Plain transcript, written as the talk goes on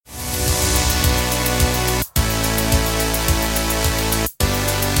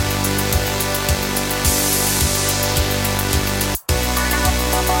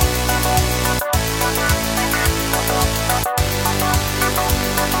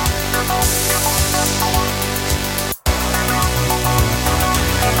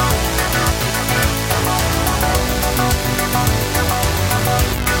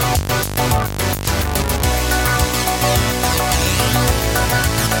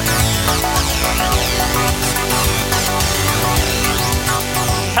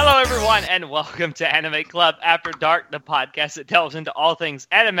and welcome to Anime Club After Dark, the podcast that delves into all things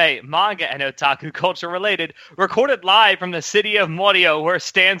anime, manga, and otaku culture related, recorded live from the city of Morio, where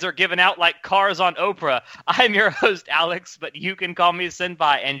stands are given out like cars on Oprah. I'm your host, Alex, but you can call me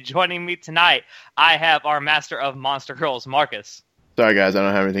Senpai, and joining me tonight, I have our master of Monster Girls, Marcus. Sorry guys, I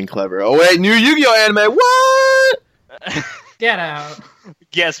don't have anything clever. Oh wait, new Yu-Gi-Oh anime, what? Get out.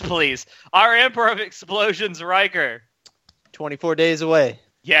 Yes, please. Our Emperor of Explosions, Riker. 24 days away.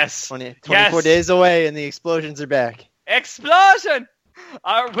 Yes. 24 days away and the explosions are back. Explosion!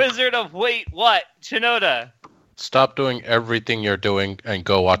 Our Wizard of Wait What, Shinoda. Stop doing everything you're doing and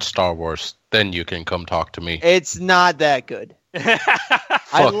go watch Star Wars. Then you can come talk to me. It's not that good.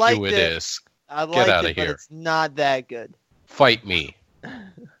 Fuck you, it is. I liked Get out of it, here. but it's not that good. Fight me.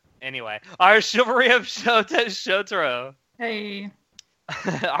 Anyway, our Chivalry of Shota, Shotaro. Hey.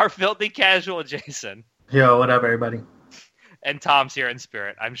 Our Filthy Casual, Jason. Yo, what up, everybody? And Tom's here in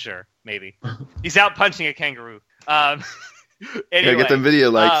spirit, I'm sure. Maybe. He's out punching a kangaroo. Anyway, Gotta get them video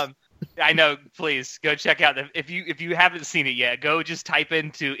likes. I know, please, go check out if you haven't seen it yet, go just type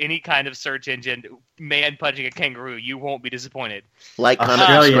into any kind of search engine, man punching a kangaroo. You won't be disappointed. Like, comment,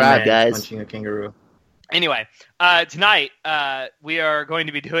 Australian subscribe, man guys. punching a kangaroo. Anyway, tonight we are going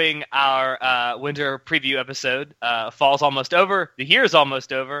to be doing our winter preview episode. Fall's almost over, the year's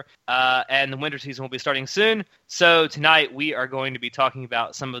almost over, and the winter season will be starting soon. So tonight we are going to be talking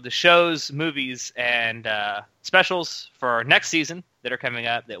about some of the shows, movies, and specials for next season that are coming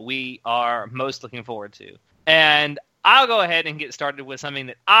up that we are most looking forward to. And I'll go ahead and get started with something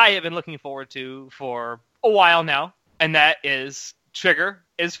that I have been looking forward to for a while now, and that is Trigger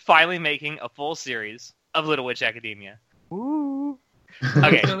is finally making a full series of Little Witch Academia. Ooh.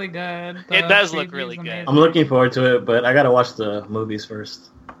 Okay. It's really good. It does look preview's really good. amazing. I'm looking forward to it, but I gotta watch the movies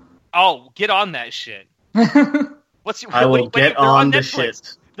first. Oh, get on that shit. What's your? I will wait, get they're on the Netflix.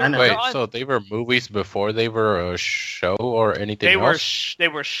 shit. I know. Wait, on- so they were movies before they were a show or anything They were else? they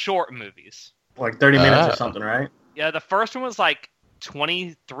were short movies. Like 30 minutes Ah. or something, right? Yeah, the first one was like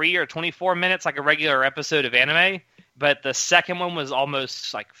 23 or 24 minutes, like a regular episode of anime. But the second one was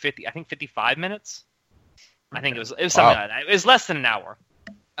almost like 55 minutes. I think it was something Wow. like that. It was less than an hour.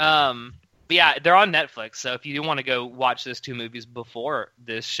 But yeah, they're on Netflix. So if you do want to go watch those two movies before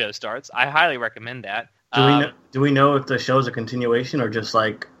this show starts, I highly recommend that. Do we know if the show's a continuation or just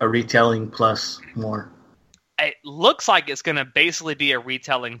like a retelling plus more? It looks like it's going to basically be a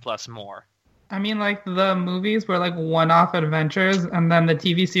retelling plus more. I mean, like, the movies were, like, one-off adventures, and then the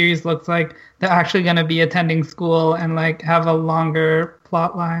TV series looks like they're actually going to be attending school and, like, have a longer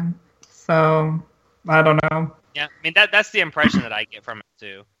plot line. So, I don't know. Yeah, I mean, that's the impression that I get from it,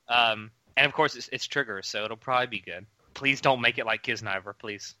 too. And, of course, it's Trigger, so it'll probably be good. Please don't make it like Kisniver,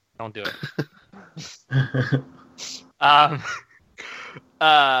 please. Don't do it.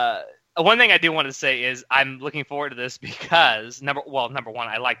 One thing I do want to say is I'm looking forward to this because, number one,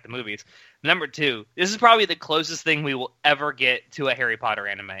 I like the movies. Number two, this is probably the closest thing we will ever get to a Harry Potter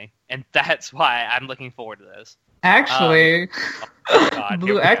anime, and that's why I'm looking forward to this. Actually, Oh, God.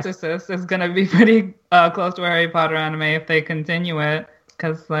 Blue Exorcist is going to be pretty close to a Harry Potter anime if they continue it.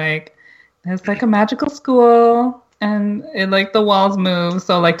 Because, like, there's, like, a magical school, and, like, the walls move.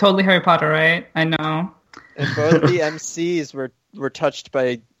 So, like, totally Harry Potter, right? I know. And both the MCs were touched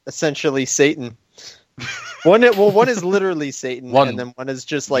by essentially Satan. One is literally Satan, and then one is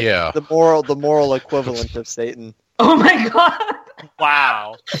just like the moral equivalent of Satan. Oh my god!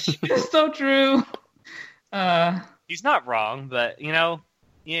 Wow. It's so true. He's not wrong, but, yeah,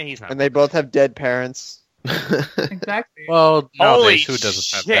 he's not. And they both have dead parents. Exactly. Well, Holy nowadays, who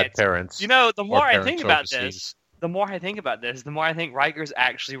doesn't have shit. bad parents? The more I parents think about overseas. the more I think Riker's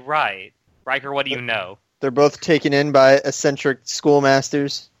actually right. Riker, what do you know? They're both taken in by eccentric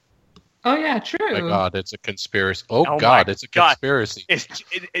schoolmasters. Oh yeah, true. Oh my god, it's a conspiracy. Oh, Oh my god, it's a God. conspiracy. J.K.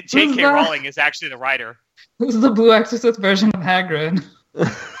 Who's that? Rowling is actually the writer. Who's the Blue Exorcist version of Hagrid?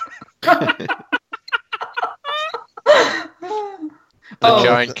 The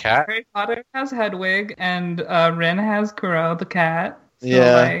giant cat? Harry Potter has Hedwig, and Rin has Kuro the cat. So,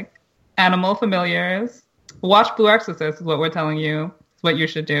 Yeah. like, animal familiars. Watch Blue Exorcist is what we're telling you. It's what you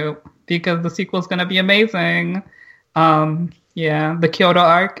should do. Because the sequel's going to be amazing. Yeah, the Kyoto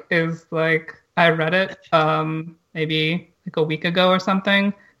arc is, like, I read it maybe like a week ago or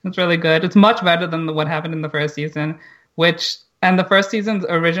something. It's really good. It's much better than what happened in the first season. And the first season's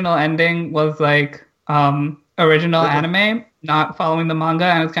original ending was, like, original anime, not following the manga,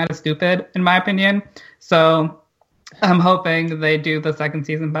 and it's kind of stupid, in my opinion. So I'm hoping they do the second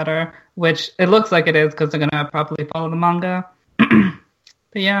season better, which it looks like it is because they're going to properly follow the manga.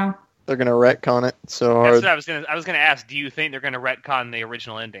 But yeah. They're gonna retcon it so That's hard. what I was gonna ask. Do you think they're gonna retcon the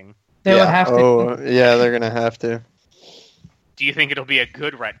original ending? They would have to. Oh, yeah, they're gonna have to. Do you think it'll be a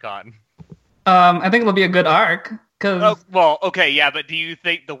good retcon? I think it'll be a good arc. But do you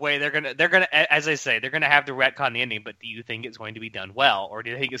think the way they're gonna, as I say, they're gonna have to retcon the ending? But do you think it's going to be done well, or do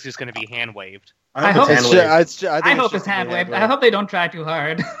you think it's just going to be hand waved? I hope it's hand waved. I hope they don't try too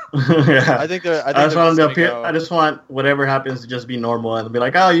hard. Yeah. I just want whatever happens to just be normal and be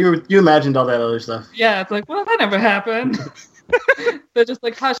like, oh, you imagined all that other stuff. Yeah, it's like, well, that never happened. They're just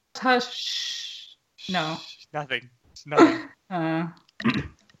like, hush, hush, shh. No. Nothing.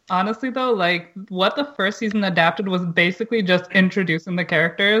 Honestly, though, like, what the first season adapted was basically just introducing the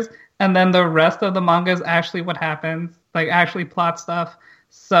characters, and then the rest of the manga is actually what happens, like, actually plot stuff.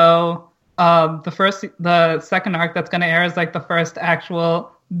 So, the second arc that's going to air is, like, the first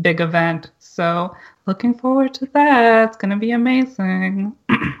actual big event. So, looking forward to that. It's going to be amazing.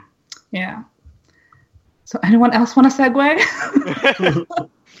 Yeah. So, anyone else want to segue?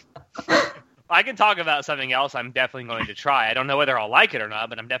 I can talk about something else I'm definitely going to try. I don't know whether I'll like it or not,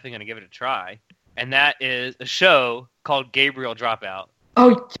 but I'm definitely going to give it a try. And that is a show called Gabriel Dropout.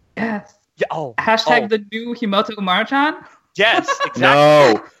 Oh, yes. Yeah, Hashtag the new Himoto Umaru-chan? Yes, exactly.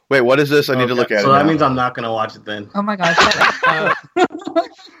 No. Wait, what is this? I need to look at it. So that means I'm not going to watch it then. Oh my god.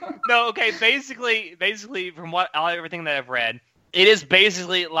 No, okay, basically from everything that I've read, it is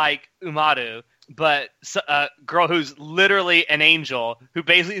basically like Umaru, but a girl who's literally an angel who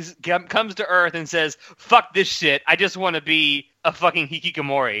basically comes to Earth and says, fuck this shit, I just want to be a fucking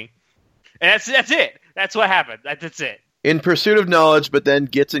hikikomori. And that's it. That's what happened. That's it. In pursuit of knowledge, but then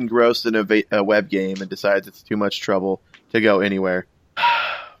gets engrossed in a web game and decides it's too much trouble to go anywhere.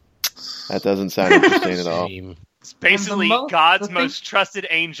 That doesn't sound interesting at all. It's basically God's most trusted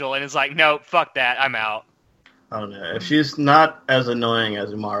angel, and it's like, no, fuck that, I'm out. I don't know. If she's not as annoying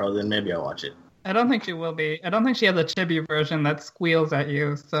as Umaru, then maybe I'll watch it. I don't think she will be. I don't think she has a chibi version that squeals at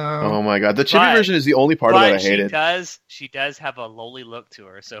you. So. Oh my god, the chibi version is the only part of that I hated. She does have a lowly look to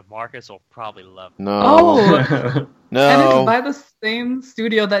her, so Marcus will probably love her. No. Oh! No. And it's by the same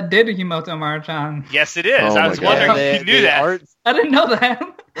studio that did Himoto Umaru-chan. Yes, it is. Oh I was wondering if you knew that. I didn't know that.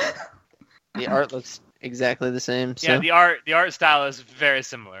 The art looks exactly the same. So. Yeah, the art style is very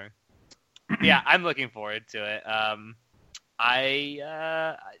similar. Yeah, I'm looking forward to it.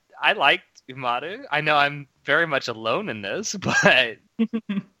 I liked Umaru. I know I'm very much alone in this, but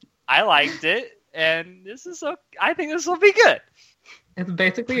I liked it, and I think this will be good. It's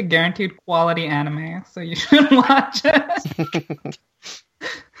basically a guaranteed quality anime, so you should watch it.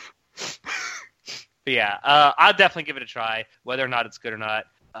 But yeah, I'll definitely give it a try, whether or not it's good or not.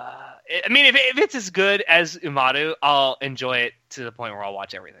 I mean, if it's as good as Umaru, I'll enjoy it to the point where I'll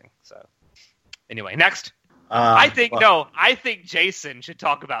watch everything. So, anyway, next. I think Jason should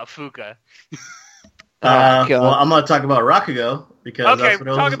talk about Fuka. Well, I'm going to talk about Rakugo because that's what it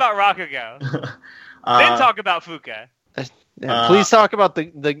was. Talk about Rakugo. Then talk about Fuka. Please talk about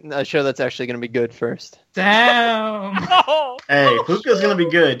the show that's actually going to be good first. Damn. No. Hey, Fuka's going to be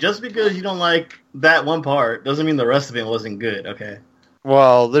good. Just because you don't like that one part doesn't mean the rest of it wasn't good. Okay.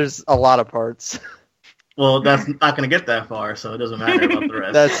 Well, there's a lot of parts. Well, that's not going to get that far, so it doesn't matter about the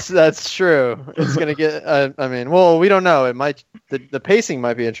rest. That's true. It's going to get. We don't know. It might. The pacing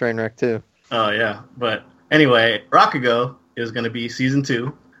might be a train wreck too. Oh yeah, but anyway, Rakugo is going to be season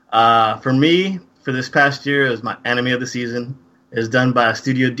 2. For me, for this past year, it was my anime of the season. It's done by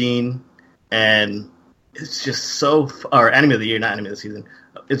Studio Dean, and it's just anime of the year, not anime of the season.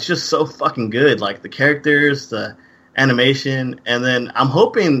 It's just so fucking good. Like the characters, the animation, and then I'm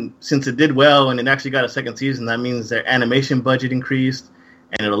hoping, since it did well and it actually got a second season, that means their animation budget increased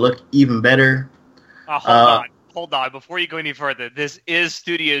and it'll look even better. Hold on, before you go any further, this is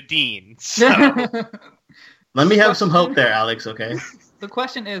Studio Dean, so let me have some hope there, Alex. Okay. The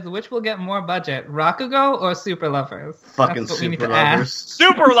question is, which will get more budget, Rakugo or Super Lovers? Fucking Super Lovers.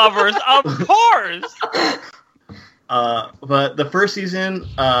 Super Lovers, of course. But the first season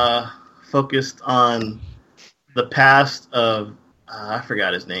focused on the past of I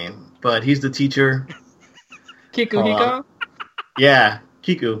forgot his name, but he's the teacher. Kikuhiko? Yeah,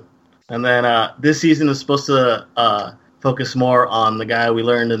 Kiku. And then this season is supposed to focus more on the guy we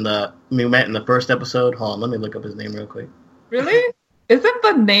met in the first episode. Hold on, let me look up his name real quick. Really? Isn't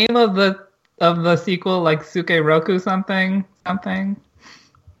the name of the sequel like Sukeroku something?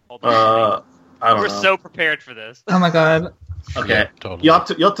 Hold on. I don't know. We're so prepared for this. Oh my god. Okay. Yeah, totally.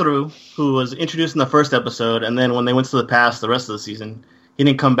 Yotaru, who was introduced in the first episode, and then when they went to the past, the rest of the season, he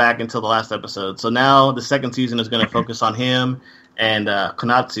didn't come back until the last episode. So now the second season is going to focus on him and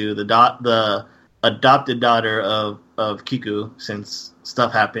Konatsu, the adopted daughter of Kiku, since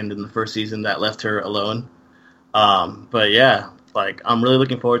stuff happened in the first season that left her alone. But yeah, Like, I'm really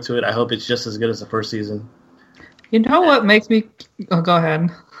looking forward to it. I hope it's just as good as the first season. You know what makes me... Oh, go ahead.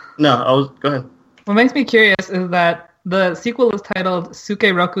 No, go ahead. What makes me curious is that the sequel is titled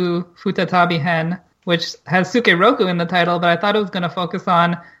Sukeroku Futatabi Hen, which has Sukeroku in the title, but I thought it was going to focus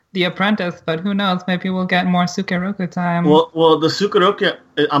on The Apprentice, but who knows? Maybe we'll get more Sukeroku time. Well, the Sukeroku,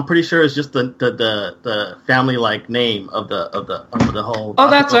 I'm pretty sure is just the family like name of the whole. Oh,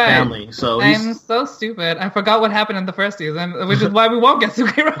 that's right. Family. So I'm so stupid. I forgot what happened in the first season, which is why we won't get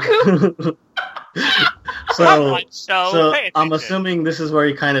Sukeroku. So I'm assuming this is where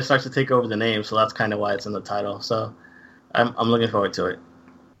he kind of starts to take over the name. So that's kind of why it's in the title. So I'm looking forward to it.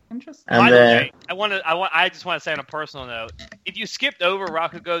 Interesting. And By the then, way, I just want to say on a personal note, if you skipped over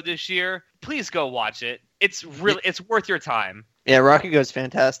Rakugo this year, please go watch it. It's worth your time. Yeah, Rakugo's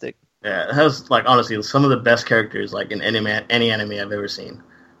fantastic. Yeah, it has, like, honestly, some of the best characters, like, in any anime I've ever seen.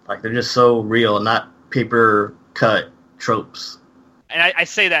 Like, they're just so real, not paper cut tropes. And I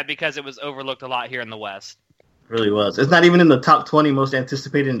say that because it was overlooked a lot here in the West. It really was. It's not even in the top 20 most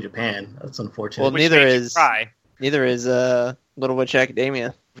anticipated in Japan. That's unfortunate. Well, neither is Little Witch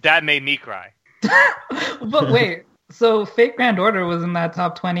Academia. That made me cry. But wait, so Fate Grand Order was in that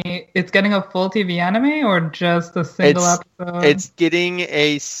top 20. It's getting a full TV anime or just a single episode? It's getting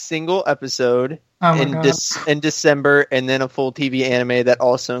a single episode in December, and then a full TV anime that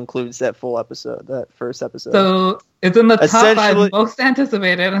also includes that full episode, that first episode. So it's in the top 5 most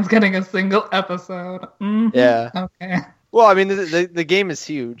anticipated, and it's getting a single episode. Mm-hmm. Yeah. Okay. Well, I mean, the game is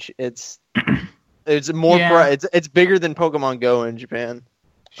huge. It's more it's bigger than Pokemon Go in Japan.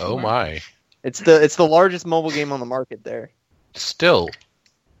 Sure. Oh my! It's the largest mobile game on the market there. Still.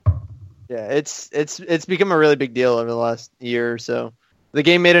 Yeah, it's become a really big deal over the last year or so. The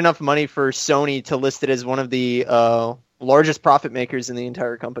game made enough money for Sony to list it as one of the largest profit makers in the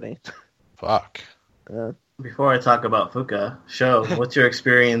entire company. Fuck. Before I talk about Fuka, what's your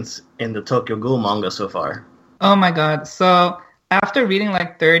experience in the Tokyo Ghoul manga so far? Oh my god! So after reading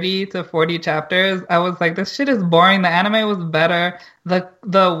like 30 to 40 chapters, I was like, this shit is boring. The anime was better. The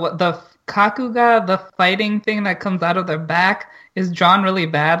Kakuga, the fighting thing that comes out of their back, is drawn really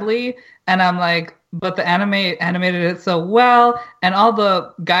badly. And I'm like, but the anime animated it so well, and all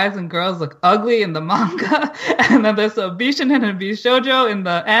the guys and girls look ugly in the manga, and then there's a Bishinen and Bishoujo in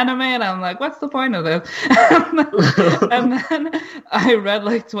the anime, and I'm like, what's the point of this? And then I read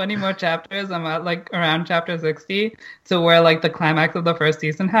like 20 more chapters. I'm at like around chapter 60 to where like the climax of the first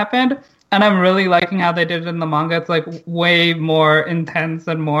season happened, and I'm really liking how they did it in the manga. It's like way more intense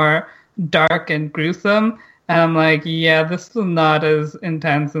and more dark and gruesome, and I'm like, yeah, this is not as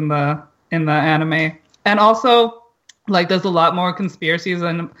intense in the anime. And also, like, there's a lot more conspiracies,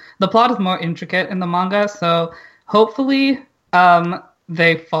 and the plot is more intricate in the manga, so hopefully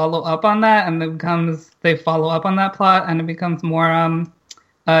they follow up on that, and they follow up on that plot, and it becomes more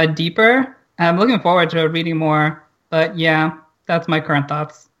deeper. And I'm looking forward to reading more, but yeah, that's my current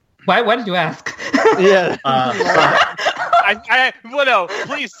thoughts. Why did you ask? Yeah. No,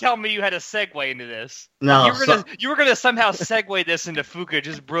 please tell me you had a segue into this. No, you were gonna somehow segue this into Fuka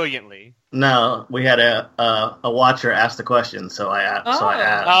just brilliantly. No, we had a watcher ask the question, so I asked.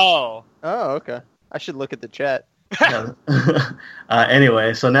 Oh, okay. I should look at the chat.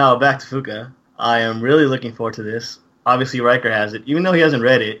 Anyway, so now back to Fuka. I am really looking forward to this. Obviously, Riker has it, even though he hasn't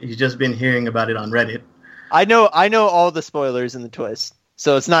read it. He's just been hearing about it on Reddit. I know all the spoilers and the twists,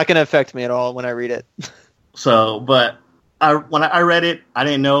 so it's not going to affect me at all when I read it. But when I read it, I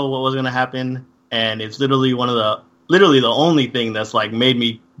didn't know what was going to happen, and it's literally the only thing that's like made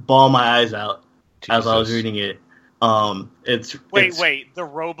me bawl my eyes out as I was reading it. Wait, the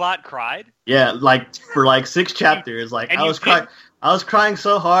robot cried? Yeah, like for like 6 chapters. Like I was crying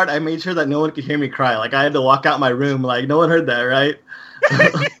so hard, I made sure that no one could hear me cry. Like I had to walk out my room, like no one heard that, right?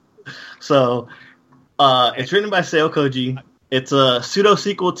 So, it's written by Seo Koji. It's a pseudo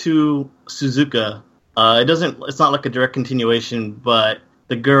sequel to Suzuka. It's not like a direct continuation, but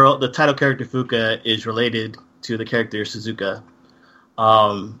the title character Fuka is related to the character Suzuka.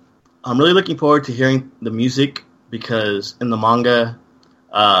 I'm really looking forward to hearing the music because in the manga,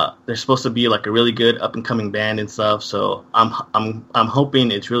 they're supposed to be like a really good up and coming band and stuff. So I'm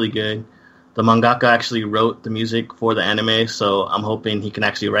hoping it's really good. The mangaka actually wrote the music for the anime, so I'm hoping he can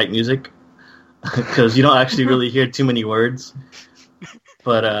actually write music because you don't actually really hear too many words.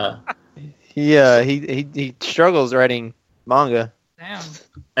 But he struggles writing manga. Damn.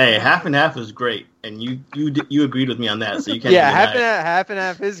 Hey, half and half is great, and you agreed with me on that, so you can't. Yeah, half and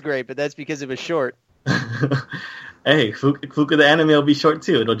half is great, but that's because it was short. Hey, Fuka the anime will be short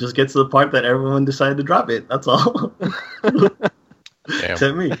too. It'll just get to the part that everyone decided to drop it. That's all. Damn.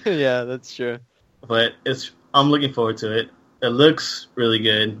 To me. Yeah, that's true. But I'm looking forward to it. It looks really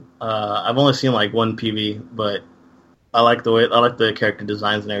good. I've only seen like one PV, but I like the character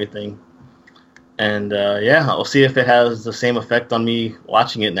designs and everything. And I'll see if it has the same effect on me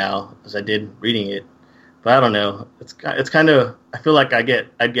watching it now as I did reading it. But I don't know. It's kind of, I feel like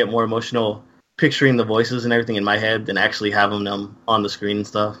I'd get more emotional picturing the voices and everything in my head than actually having them on the screen and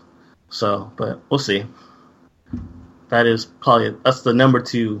stuff. So, but we'll see. That's the number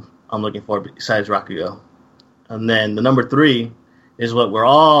 2 I'm looking for besides Rakugo. And then the number 3 is what we're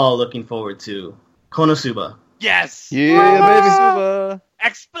all looking forward to, Konosuba. Yes! Yeah, baby, Suba!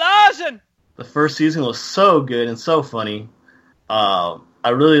 Explosion! The first season was so good and so funny. I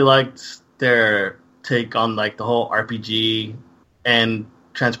really liked their take on like the whole RPG and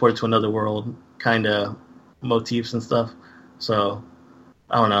transported to another world kind of motifs and stuff. So,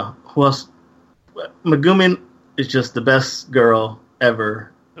 I don't know. Who else? Megumin is just the best girl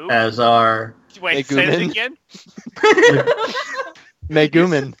ever. Who? As our... Wait, say it again?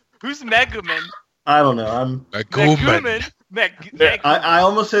 Megumin. Who's Megumin? I don't know. Megumin. I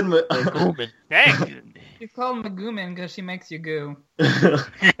almost said Megumin. You call Megumin because she makes you goo.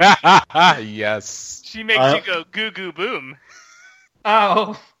 Yes. She makes you go goo goo boom.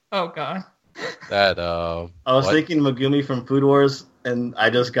 Oh god. That I was thinking Megumi from Food Wars, and I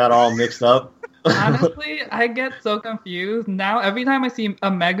just got all mixed up. Honestly, I get so confused now. Every time I see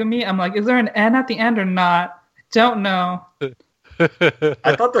a Megumi, I'm like, is there an N at the end or not? Don't know.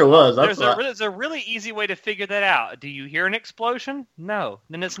 I thought there was. There's a really easy way to figure that out. Do you hear an explosion? No.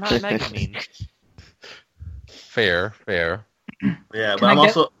 Then it's not Megumin. Fair. Yeah,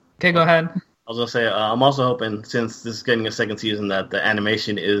 but Okay, go ahead. I was going to say, I'm also hoping, since this is getting a second season, that the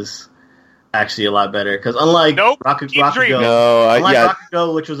animation is actually a lot better. Because unlike Rakugo,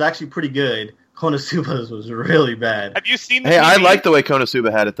 which was actually pretty good, Konosuba's was really bad. Have you seen Hey, I like the way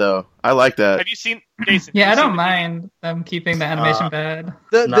Konosuba had it, though. I like that. Have you seen... Jason, I don't mind them keeping the animation bad.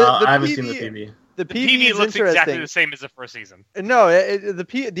 I haven't seen the PV. The PV looks exactly the same as the first season. No,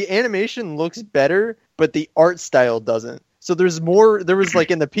 the animation looks better, but the art style doesn't. So there was like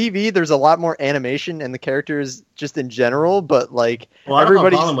in the PV, there's a lot more animation and the characters just in general, but like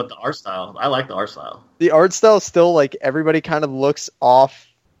everybody's problem with the art style. I like the art style. The art style still like everybody kind of looks off.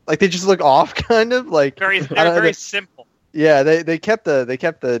 Like they just look off, kind of like very simple. Yeah, they kept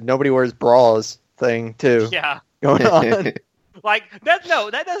the nobody wears bras thing too. Yeah, going on. Like that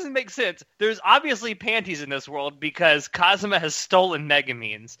doesn't make sense. There's obviously panties in this world because Kazuma has stolen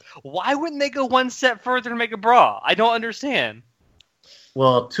Megamines. Why wouldn't they go one step further and make a bra? I don't understand.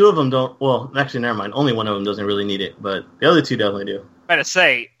 Well, 2 of them don't. Well, actually, never mind. Only one of them doesn't really need it, but the other 2 definitely do. I'm going to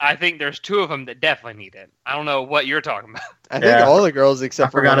say, I think there's 2 of them that definitely need it. I don't know what you're talking about. I think all the girls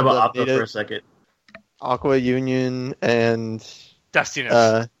except for I forgot about Aqua for a second. Aqua, Union, and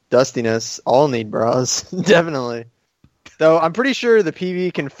Dustiness all need bras, definitely. Though I'm pretty sure the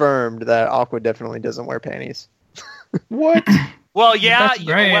PV confirmed that Aqua definitely doesn't wear panties. What? Well, yeah,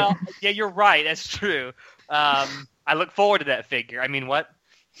 you're right. That's true. I look forward to that figure. I mean, what?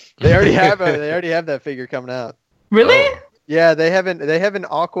 They already have that figure coming out. Really? Oh. Yeah, they have an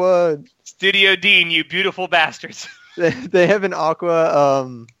Aqua Studio Dean, you beautiful bastards. They have an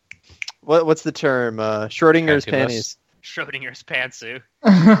Aqua what's the term? Schrodinger's panties. Schrodinger's pantsu.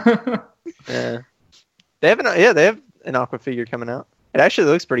 Yeah. They have an Aqua figure coming out. It actually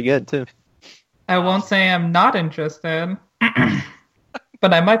looks pretty good too. I won't say I'm not interested,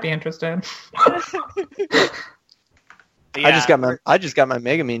 but I might be interested. Yeah. I just got my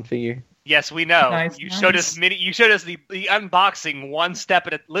Megamine figure. Yes, we know. Nice. You showed us the unboxing one step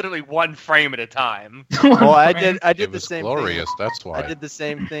literally one frame at a time. Well, I did it the same glorious, thing. That's why. I did the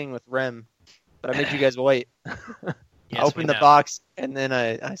same thing with Rem, but I made you guys wait. Yes, I opened the box and then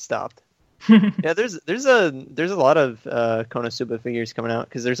I stopped. Yeah, there's a lot of Konosuba figures coming out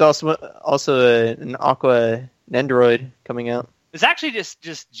because there's also an Aqua Nendoroid coming out. There's actually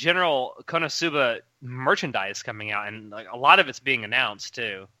just general Konosuba merchandise coming out, and like a lot of it's being announced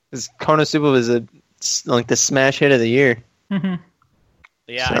too. Because Konosuba was the smash hit of the year. Mm-hmm.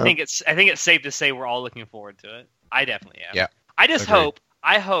 Yeah, so. I think it's safe to say we're all looking forward to it. I definitely am. Yeah. I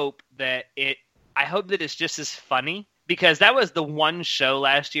hope that it's just as funny. Because that was the one show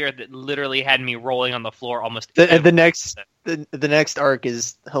last year that literally had me rolling on the floor almost. The next arc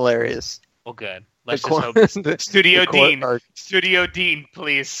is hilarious. Well, good. Let's just hope. Studio Dean,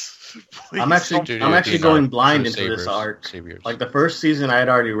 please. I'm actually going blind into this arc. Like the first season, I had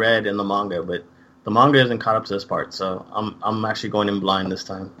already read in the manga, but the manga isn't caught up to this part, so I'm actually going in blind this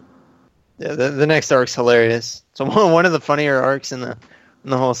time. Yeah, the next arc's hilarious. So one of the funnier arcs in the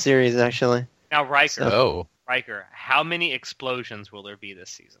whole series, actually. Now, Riker. Oh. Riker, how many explosions will there be this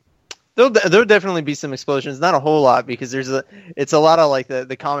season? There'll definitely be some explosions. Not a whole lot because it's a lot of like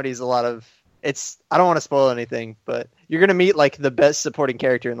the comedy's a lot of it's. I don't want to spoil anything, but you're gonna meet like the best supporting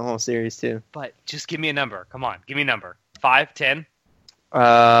character in the whole series too. But just give me a number. Come on, give me a number. 5, 10.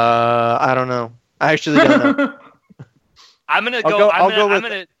 I don't know. I actually don't know. I'm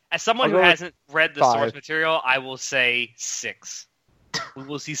gonna as someone who hasn't read the 5. source material, I will say 6. We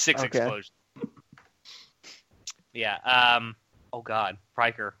will see 6 explosions. Yeah. Oh God,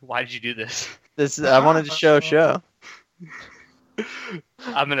 Riker, why did you do this? I wanted to show.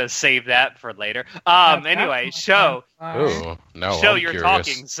 I'm gonna save that for later. Anyway, show. Ooh, no. Show, I'm you're curious.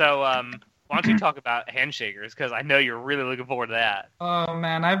 talking. So, why don't you talk about handshakers? Because I know you're really looking forward to that. Oh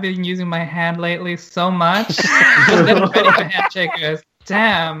man, I've been using my hand lately so much. Just getting ready for handshakers.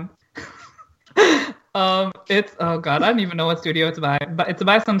 Damn. It's oh God, I don't even know what studio it's by, but it's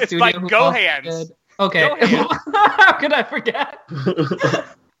by some studio. It's by GoHands. Okay. How could I forget?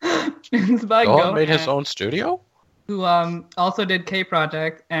 It's by Gohan made his GoHands, own studio? who also did K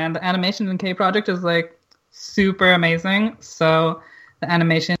Project, and the animation in K Project is like super amazing. So the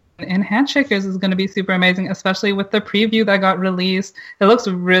animation in Handshakers is going to be super amazing, especially with the preview that got released. It looks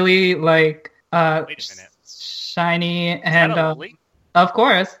really like Wait a minute. shiny and Lily? of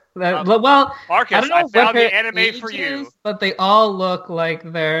course. Well, Marcus, I don't know I what found her the anime age for you. is, but they all look like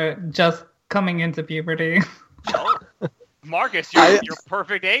they're just coming into puberty. Oh, Marcus, you're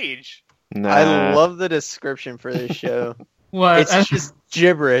perfect age. Nah. I love the description for this show. What? It's just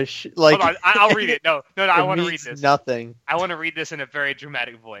gibberish. Like Hold on, I'll read it. No, I want to read means this. Nothing. I want to read this in a very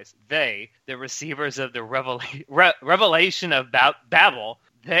dramatic voice. They, the receivers of the revelation of Babel,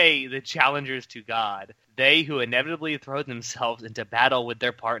 they, the challengers to God, they who inevitably throw themselves into battle with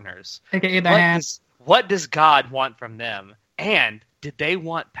their partners. AKA their hands. What does God want from them? And did they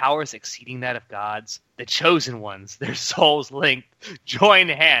want powers exceeding that of God's? The chosen ones, their souls linked, join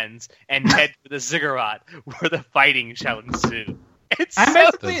hands and head for the ziggurat, where the fighting shall ensue. I'm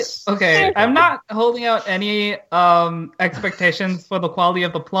basically okay. I'm not holding out any expectations for the quality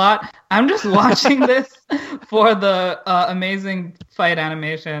of the plot. I'm just watching this for the amazing fight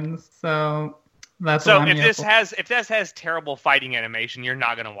animations. So that's so what I'm if this has terrible fighting animation, you're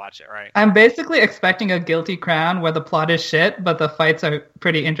not gonna watch it, right? I'm basically expecting a Guilty Crown where the plot is shit, but the fights are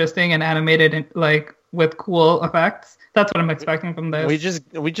pretty interesting and animated like with cool effects. That's what I'm expecting from this.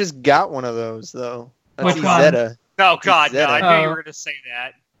 We just got one of those though. That's Which one? Izetta. Oh God, no! I Izetta. knew you were gonna say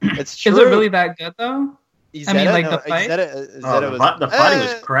that. It's true. Is it really that good though? Izetta, I mean, like, no, the fight? Izetta was, the fighting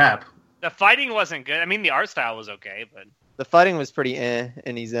was crap. The fighting wasn't good. I mean, the art style was okay, but the fighting was pretty in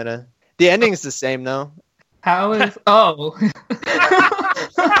Izetta. The ending's the same though. How is oh?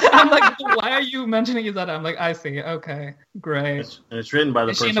 I'm like, why are you mentioning Izetta? I'm like, I see. Okay, great. It's written by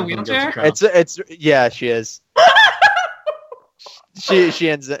the Is she person in a from wheelchair? Guilty Crown. It's yeah, she is. she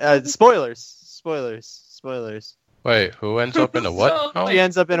ends. Spoilers. Wait, who ends up in a what? So, She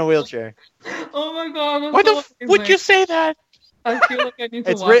ends up in a wheelchair. Oh my God! that's Why so the would you say that? I feel like I need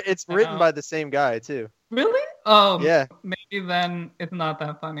to It's watch it's it written now. by the same guy too. Really? Oh, Yeah, maybe then it's not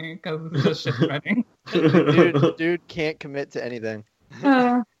that funny because it's just shit writing. dude can't commit to anything.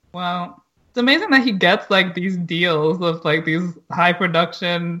 Well, it's amazing that he gets like these deals of like these high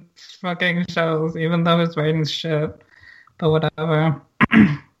production fucking shows, even though his writing's shit. But whatever.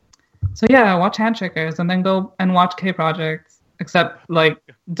 So yeah, watch Handshakers and then go and watch K Project. Except like,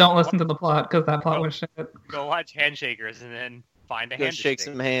 don't listen to the plot because that plot was shit. go watch Handshakers and then find a Go hand. shake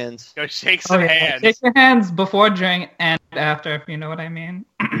some hands. Go shake some hands. Shake your hands before, during, and after, if you know what I mean.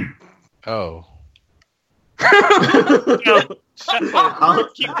 Oh. No, shut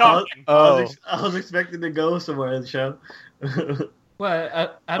up. Keep talking. Oh. I was expecting to go somewhere in the show.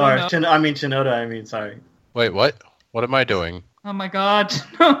 What? I don't know. Shinoda, sorry. Wait, what? What am I doing? Oh my God.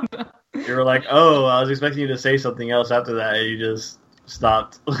 You were like, oh, I was expecting you to say something else after that, and you just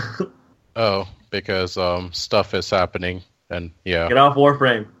stopped. Oh, because stuff is happening, and yeah. Get off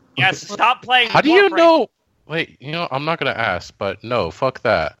Warframe. Yes, stop playing. How do you Warframe. know? Wait, I'm not gonna ask, but no, fuck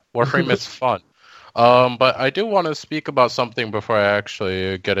that. Warframe is fun. But I do want to speak about something before I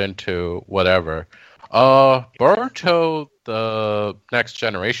actually get into whatever. Boruto: The Next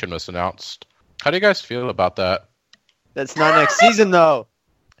Generation was announced. How do you guys feel about that? That's not next season though.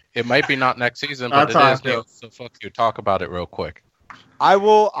 It might be not next season, but it is new. So fuck you. Talk about it real quick. I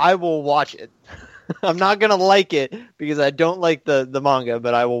will watch it. I'm not gonna like it because I don't like the manga,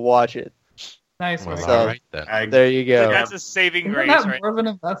 but I will watch it. Nice. Well, Right? So- all right then. There you go. That's a saving Isn't grace, that right? more of an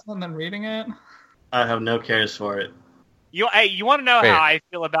investment than reading it? I have no cares for it. You want to know Wait. how I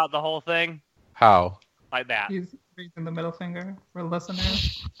feel about the whole thing? How? Like that. He's raising the middle finger for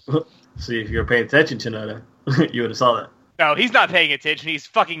listeners. See, if you were paying attention to Shinoda, you would have saw that. No, he's not paying attention. He's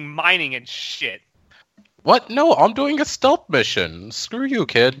fucking mining and shit. What? No, I'm doing a stealth mission. Screw you,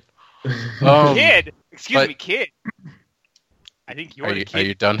 kid. Kid? Excuse me, kid. I think you're the kid. Are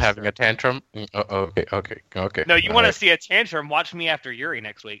you done having a tantrum? Okay. No, you want to see a tantrum? Watch me after Yuri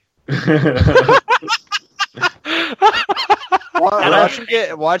next week.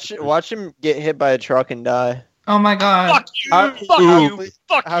 Watch him get hit by a truck and die. Oh my god. Fuck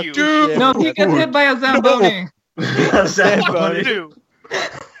you. Dude. No, he gets hit by a Zamboni. Zamboni.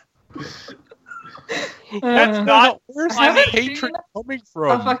 That's not where's the hatred coming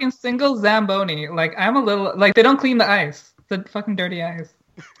from? A fucking single Zamboni. Like, I'm a little... Like, they don't clean the ice. The fucking dirty ice.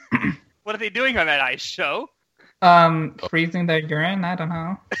 What are they doing on that ice show? Freezing their urine? I don't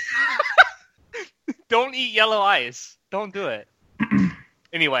know. Don't eat yellow ice. Don't do it.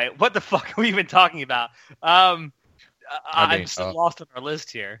 Anyway, what the fuck are we even talking about? I'm still lost on our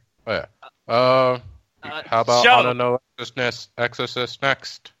list here. Oh yeah. How about I don't know Exorcist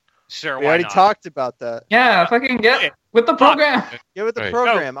next? Sure, we already talked about that. Yeah, fucking get with the program. Get with the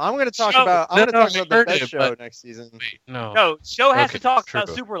program. I'm going to talk about the best show next season. Wait, no. No, show has to talk about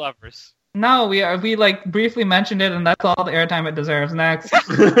Super Lovers. No, we like briefly mentioned it, and that's all the airtime it deserves. Next.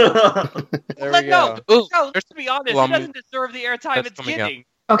 There we go. No, to be honest, it doesn't deserve the airtime it's getting.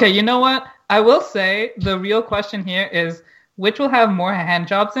 Okay, you know what? I will say the real question here is which will have more hand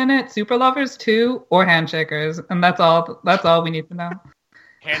jobs in it, Super Lovers 2 or Handshakers, and that's all we need to know.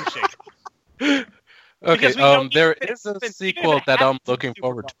 Handshake. Okay, there is a sequel that I'm looking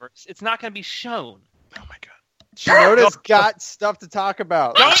forward to. It's not going to be shown. Oh my god. Shinoda's got stuff to talk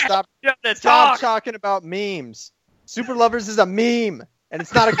about. Stop talk. talking about memes. Super Lovers is a meme, and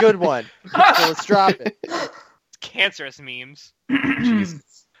it's not a good one. So let's drop it. It's cancerous memes.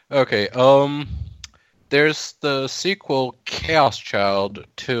 Jesus. Okay, there's the sequel Chaos Child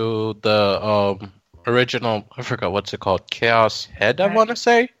to the original, I forgot what's it called, Chaos Head, I want to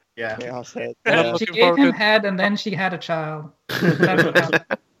say? Yeah. Chaos Head. She gave him head and then she had a child. That's what happened.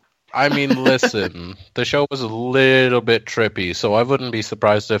 I mean, listen, the show was a little bit trippy, so I wouldn't be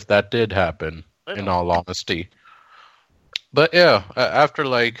surprised if that did happen, in all honesty. But yeah, after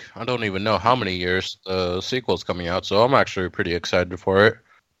I don't even know how many years, the sequel's coming out, so I'm actually pretty excited for it.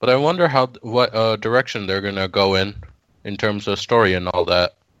 But I wonder what direction they're going to go in terms of story and all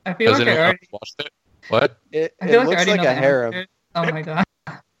that. I feel like I already watched it. What? It looks like a harem. Oh my god.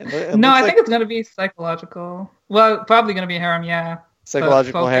 No, I think it's going to be psychological. Well, probably going to be a harem, yeah.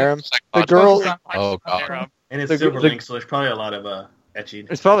 Psychological harem. The girl. Oh god. And it's Super Link, so there's probably a lot of ecchi.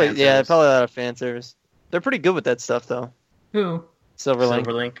 There's probably a lot of fan service. They're pretty good with that stuff, though. Who?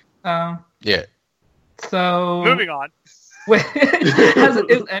 Silverlink. Yeah. So moving on. Wait,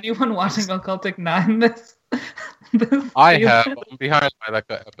 is anyone watching Occultic 9 this I have. I'm behind by an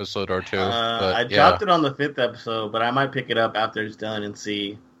episode or two. I dropped it on the 5th episode, but I might pick it up after it's done and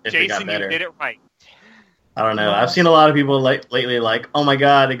see if it got better. You did it right. I don't know. I've seen a lot of people lately oh my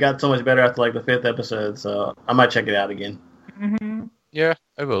god, it got so much better after the 5th episode, so I might check it out again. Mm-hmm. Yeah,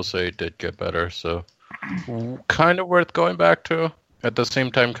 I will say it did get better, so kind of worth going back to. At the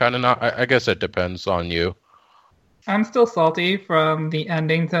same time, kind of not. I guess it depends on you. I'm still salty from the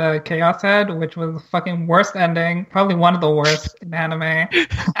ending to Chaos Head, which was the fucking worst ending. Probably one of the worst in anime. I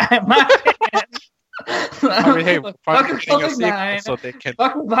mean, hey, fucking Celtic 9, so they can...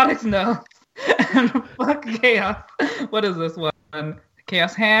 fuck Robotics No, and fuck Chaos. What is this one?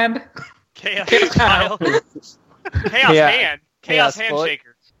 Chaos Hand? Chaos Child? Chaos Hand? Chaos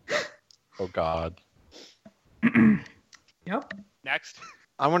Handshakers. Oh god. Yep. Next.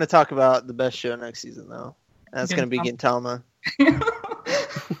 I want to talk about the best show next season, though. That's going to be Gintama.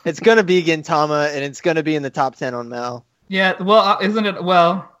 It's going to be Gintama, and it's going to be in the top 10 on Mal. Yeah, well, isn't it?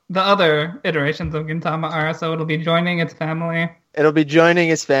 Well, the other iterations of Gintama are, so it'll be joining its family. It'll be joining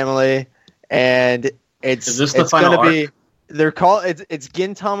its family, and it's going to be. They're called. It's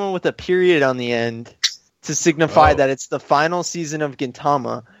Gintama with a period on the end to signify that it's the final season of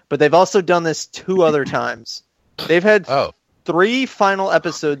Gintama. But they've also done this 2 other times. They've had 3 final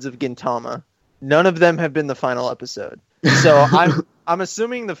episodes of Gintama. None of them have been the final episode. So I'm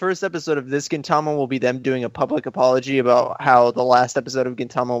assuming the first episode of this Gintama will be them doing a public apology about how the last episode of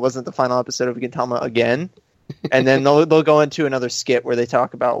Gintama wasn't the final episode of Gintama again. And then they'll go into another skit where they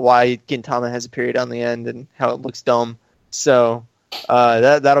talk about why Gintama has a period on the end and how it looks dumb. So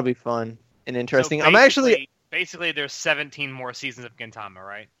that'll be fun and interesting. So basically there's 17 more seasons of Gintama,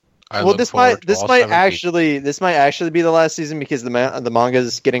 right? This might actually be the last season because the manga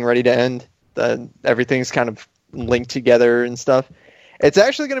is getting ready to end. Everything's kind of linked together and stuff. It's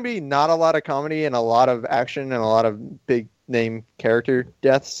actually going to be not a lot of comedy and a lot of action and a lot of big name character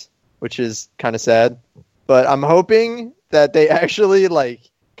deaths, which is kind of sad. But I'm hoping that they actually like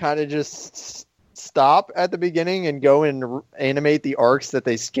kind of just stop at the beginning and go and animate the arcs that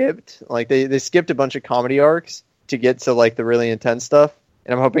they skipped. Like they skipped a bunch of comedy arcs to get to like the really intense stuff.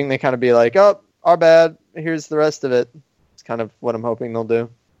 And I'm hoping they kind of be like, oh, our bad. Here's the rest of it. It's kind of what I'm hoping they'll do.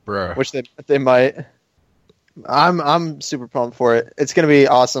 Bruh. Which they might. I'm super pumped for it. It's gonna be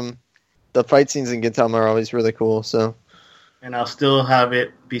awesome. The fight scenes in Gintama are always really cool. So. And I'll still have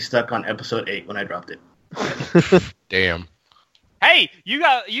it be stuck on episode 8 when I dropped it. Damn. Hey, you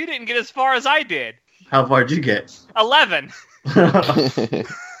didn't get as far as I did. How far did you get? 11. I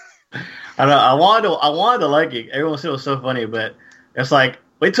know. I wanted to like it. Everyone said it was so funny, but it's like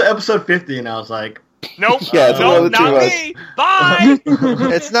wait till episode 50, and I was like, nope, Yeah, it's nope, not me. Bye.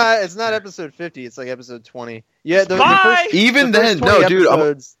 It's not episode 50. It's like episode 20. Yeah, Bye! Even the then, first 20 no, dude,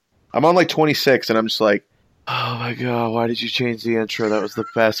 episodes- I'm on like 26, and I'm just like, oh my god, why did you change the intro? That was the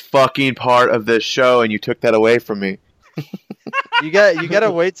best fucking part of this show, and you took that away from me. You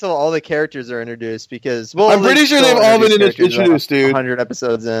gotta wait till all the characters are introduced because I'm pretty sure they've all been introduced, dude. 100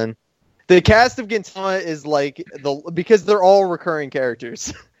 episodes in. The cast of Gintama is like because they're all recurring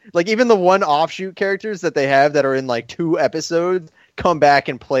characters. Like even the one offshoot characters that they have that are in like 2 episodes come back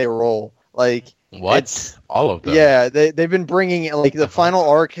and play a role. Like What? All of them? Yeah, they've been bringing like the final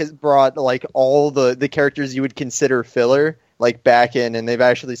arc has brought like all the characters you would consider filler like back in, and they've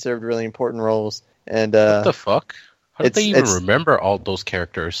actually served really important roles. And What the fuck? How did they even it's- remember all those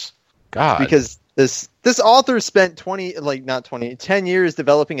characters? God. because this author spent 10 years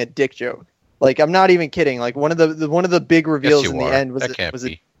developing a dick joke. Like I'm not even kidding. Like one of the big reveals Yes, in you the are. end That can't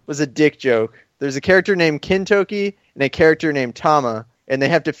be. was a dick joke. There's a character named Kintoki and a character named Tama, and they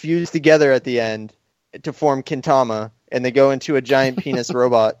have to fuse together at the end to form Kintama, and they go into a giant penis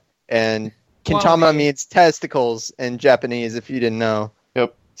robot. And Kintama Wow. means testicles in Japanese, if you didn't know. Yep.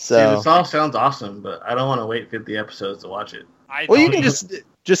 Dude, So this all sounds awesome, but I don't want to wait 50 episodes to watch it. well, you don't can even-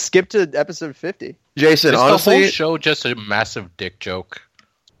 just skip to episode 50. Jason, Is the whole honestly, show just a massive dick joke?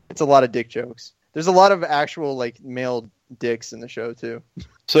 It's a lot of dick jokes. There's a lot of actual like male dicks in the show too.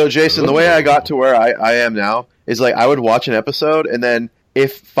 so Jason, the way I got to where I am now is like I would watch an episode, and then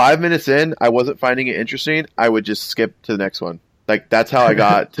if 5 minutes in I wasn't finding it interesting, I would just skip to the next one. Like that's how I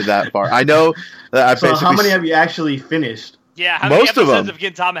got to that part. I know that I So basically how many have you actually finished? Yeah, how many Most of episodes them. of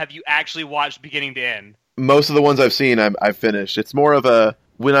Gintama have you actually watched beginning to end? most of the ones I've seen I've finished. It's more of a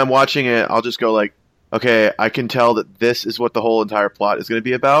when I'm watching it, I'll just go like, okay, I can tell that this is what the whole entire plot is going to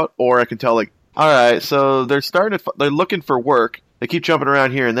be about, or I can tell like, all right, so they're they're looking for work. They keep jumping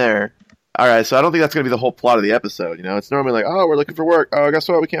around here and there. All right, so I don't think that's going to be the whole plot of the episode. You know, it's normally like, oh, we're looking for work. Oh, guess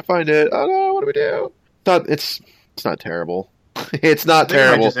what? We can't find it. Oh no, what do we do? It's not terrible. It's not I think I might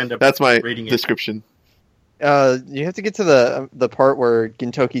terrible. just end up That's my reading it. description. You have to get to the part where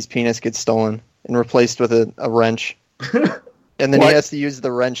Gintoki's penis gets stolen and replaced with a wrench. And then What? he has to use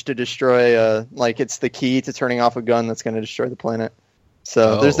the wrench to destroy, like, it's the key to turning off a gun that's going to destroy the planet.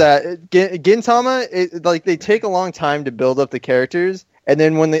 So Oh. there's that. Gintama, like, they take a long time to build up the characters. And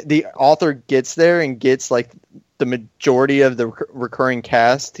then when the author gets there and gets, like, the majority of the recurring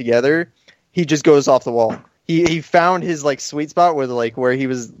cast together, he just goes off the wall. He found his, like, sweet spot where he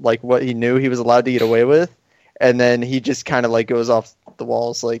was, like, what he knew he was allowed to get away with. And then he just kind of, like, goes off the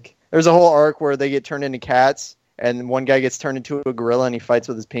walls. Like, there's a whole arc where they get turned into cats. And one guy gets turned into a gorilla and he fights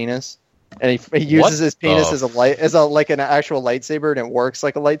with his penis. And he uses his penis the as an actual lightsaber, and it works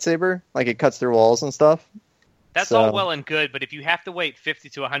like a lightsaber. Like it cuts through walls and stuff. That's So- all well and good, but if you have to wait 50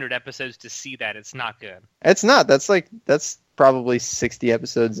 to 100 episodes to see that, it's not good. It's not. That's probably 60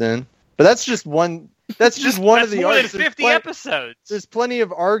 episodes in. But that's just one. That's just one That's of the more arcs. than There's 50 plen- episodes. There's plenty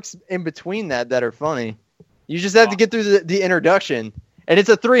of arcs in between that are funny. You just have to get through the introduction, and it's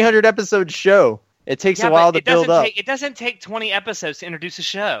a 300 episode show. It takes Yeah, a while but to build up. It doesn't take 20 episodes to introduce a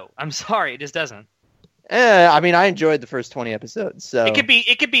show. I'm sorry, it just doesn't. I mean, I enjoyed the first 20 episodes. So It could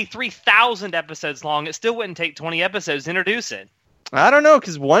be 3,000 episodes long. It still wouldn't take 20 episodes to introduce it. I don't know,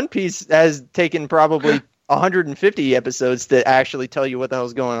 because One Piece has taken probably 150 episodes to actually tell you what the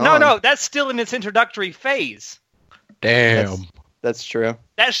hell's going on. No, that's still in its introductory phase. Damn. That's true.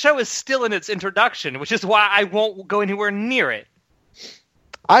 That show is still in its introduction, which is why I won't go anywhere near it.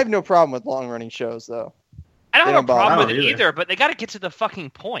 I have no problem with long-running shows, though. I don't They have a don't bother problem me with it either. either, but they got to get to the fucking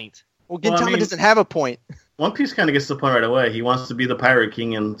point. Well, Well, I Gintama mean- doesn't have a point. One Piece kind of gets to the point right away. He wants to be the pirate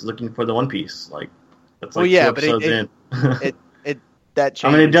king and is looking for the One Piece. Like that's like Well, yeah, two but episodes in. That I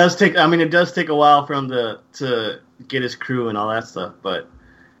changes. mean, it does take a while for him to get his crew and all that stuff. But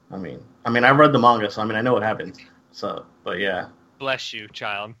I mean, I read the manga, so I know what happens. So, but yeah, Bless you,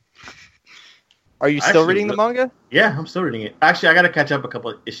 child. Are you still Actually, reading the manga? yeah, I'm still reading it. Actually, I got to catch up a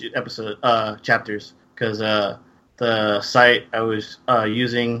couple of chapters because the the site I was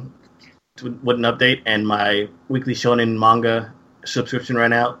using wouldn't update, and my weekly shonen manga subscription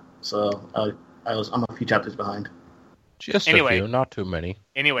ran out, so I'm a few chapters behind. Just a few, not too many.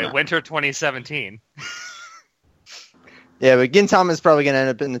 Anyway, winter 2017. Yeah, but Gintama is probably going to end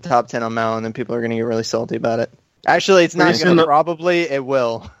up in the top 10 on Mal, and then people are going to get really salty about it. Actually, it's not going to probably. It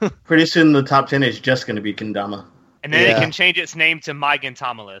will. Pretty soon the top 10 is just going to be Gintama. And then it can change its name to My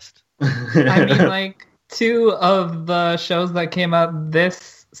Gintama List. I mean, like, 2 of the shows that came out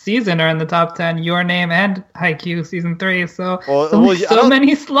this season are in the top 10. Your Name and Haikyuu Season 3. So, so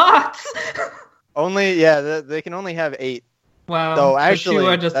many slots. They can only have 8. Wow. So actually, 2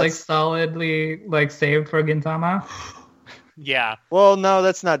 are just, like, solidly, like, saved for Gintama. Yeah. Well, no,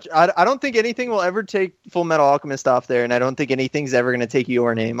 that's not. I don't think anything will ever take Full Metal Alchemist off there, and I don't think anything's ever going to take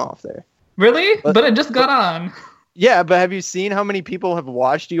Your Name off there. Really? But it just got on. Yeah, but have you seen how many people have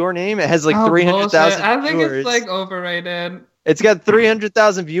watched Your Name? It has like 300,000 viewers. I think it's like overrated. It's got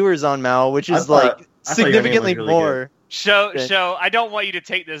 300,000 viewers on Mal, which is significantly really more. Show, I don't want you to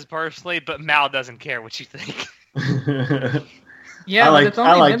take this personally, but Mal doesn't care what you think. Yeah, but it's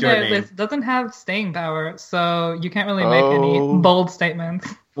only been there. It doesn't have staying power, so you can't really make any bold statements.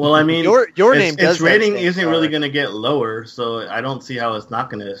 Well, I mean, your name does. Its rating isn't really going to get lower, so I don't see how it's not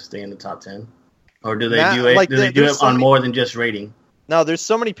going to stay in the top 10. Or do they do it? Do they do it on more than just rating? No, there's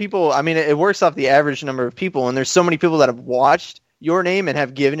so many people. I mean, it works off the average number of people, and there's so many people that have watched Your Name and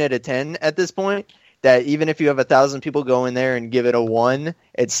have given it a 10 at this point. That even if you have 1,000 people go in there and give it a 1,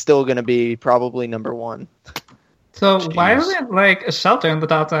 it's still going to be probably number 1. So why isn't like a Shelter in the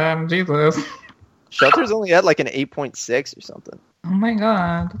top 10? Jesus. Shelter's only at like an 8.6 or something. Oh my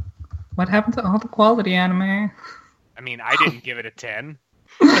god. What happened to all the quality anime? I mean, I didn't give it a 10.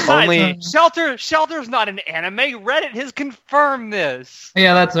 Besides, Shelter's not an anime. Reddit has confirmed this.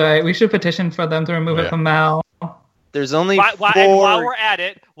 Yeah, that's right. We should petition for them to remove it from Mal. There's only and while we're at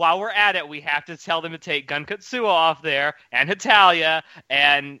it, we have to tell them to take Gun Katsuo off there, and Hitalia,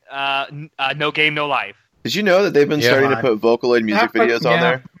 and No Game, No Life. Did you know that they've been starting to put Vocaloid music videos on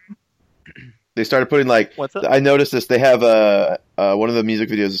there? They started putting What's up? I noticed this. They have one of the music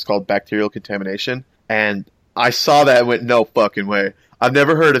videos is called Bacterial Contamination, and I saw that and went, no fucking way. I've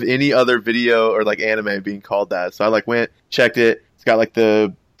never heard of any other video or like anime being called that. So I went, checked it. It's got like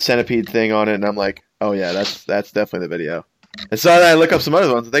the centipede thing on it, and I'm like, oh yeah, that's definitely the video. And so I look up some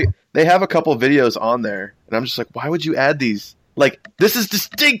other ones. They have a couple videos on there, and I'm just like, why would you add these? Like, this is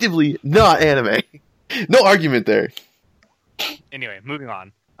distinctively not anime. No argument there. Anyway, moving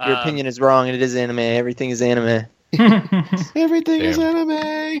on. Your opinion is wrong, and it is anime. Everything is anime. Everything is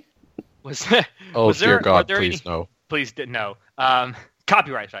anime. Oh, dear God, please no. Please no.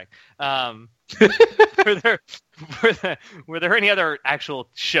 Copyright strike. Were there any other actual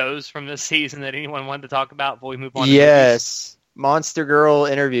shows from this season that anyone wanted to talk about before we move on? Yes. Monster Girl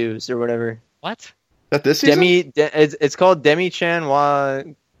interviews or whatever. What? Is that this season? It's called Demi-chan wa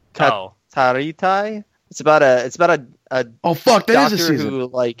Taritai. It's about a oh fuck, that doctor is a season.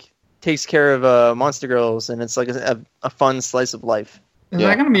 who takes care of monster girls, and it's like a fun slice of life. Is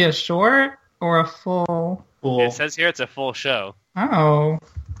that going to be a short or a full? It says here it's a full show. Oh,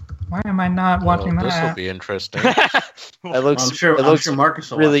 why am I not watching that? This will be interesting. It looks. I'm sure Marcus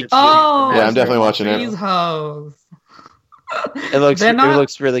will really. Watch it. Oh, yeah, I'm definitely watching it. These hoes. It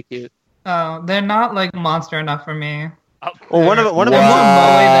looks really cute. Oh, they're not like monster enough for me. Well, one of them more moe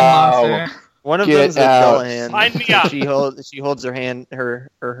than monster. One of them's a Callahan. Sign me up. She holds her hand,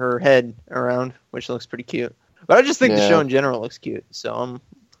 her head around, which looks pretty cute. But I just think the show in general looks cute, so I'm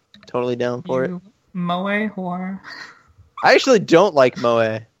totally down for it. Moe whore. I actually don't like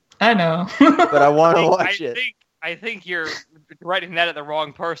Moe. I know, but I want to watch it. I think you're writing that at the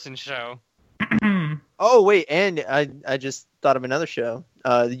wrong person. Show. Oh wait, and I just thought of another show,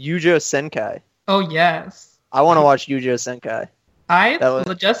 Yujo Senkai. Oh yes, I want to watch Yujo Senkai.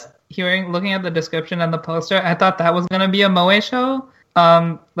 Looking at the description and the poster, I thought that was going to be a Moe show.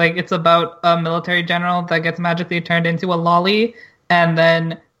 It's about a military general that gets magically turned into a lolly, and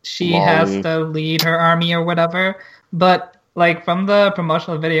then she has to lead her army or whatever. But from the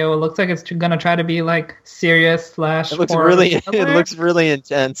promotional video, it looks like it's going to try to be serious / It looks really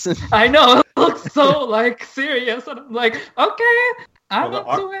intense. I know, it looks so serious, and I'm like, okay, I'm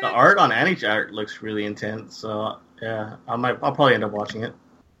into it. The art on Annie's art looks really intense, so yeah, I'll probably end up watching it.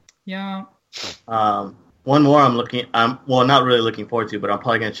 Yeah. One more I'm not really looking forward to, but I'm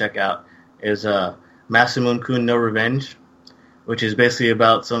probably going to check out is Masamune-kun no Revenge, which is basically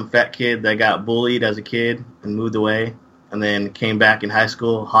about some fat kid that got bullied as a kid and moved away, and then came back in high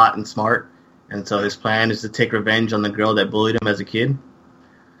school hot and smart, and so his plan is to take revenge on the girl that bullied him as a kid.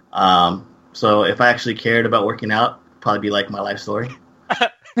 So if I actually cared about working out, it'd probably be like my life story.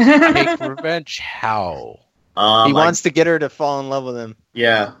 Take revenge? How? He wants to get her to fall in love with him.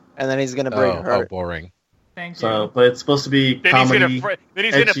 Yeah. And then he's gonna break her heart. How boring. Thank you. So, but it's supposed to be comedy.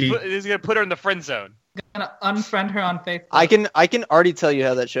 He's gonna put her in the friend zone. I'm gonna unfriend her on Facebook. I can already tell you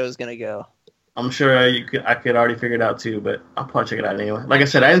how that show is gonna go. I'm sure I could already figure it out too, but I'll probably check it out anyway. Like I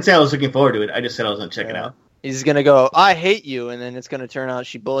said, I didn't say I was looking forward to it. I just said I was gonna check it out. He's gonna go, I hate you, and then it's gonna turn out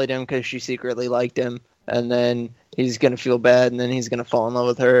she bullied him because she secretly liked him, and then he's gonna feel bad, and then he's gonna fall in love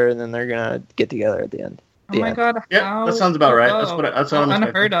with her, and then they're gonna get together at the end. Oh my god! Yeah, that sounds about right. That's what I'm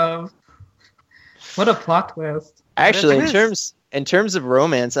unheard of. What a plot twist! Actually, in terms of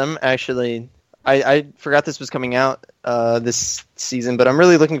romance, I'm actually I forgot this was coming out this season, but I'm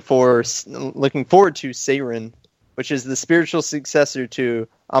really looking forward to Seiren, which is the spiritual successor to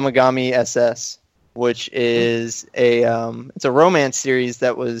Amagami SS, which is it's a romance series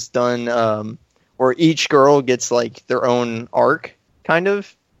that was done where each girl gets like their own arc, kind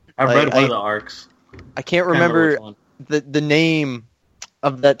of. I've read one of the arcs. I can't remember the name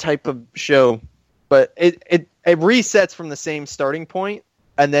of that type of show, but it resets from the same starting point,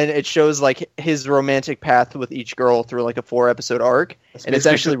 and then it shows like his romantic path with each girl through like a 4-episode arc, and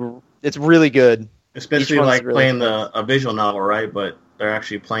it's really good. It's basically like really playing a visual novel, right? But they're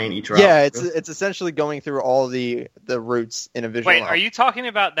actually playing each route. Yeah, it's essentially going through all the routes in a visual novel. Wait, are you talking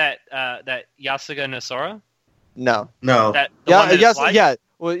about that Yasuga no Sora? No.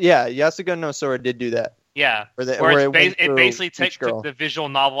 Well, yeah, Yasuga no Sora did do that. Yeah, it basically took the visual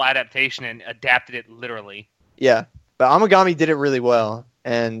novel adaptation and adapted it literally. Yeah, but Amagami did it really well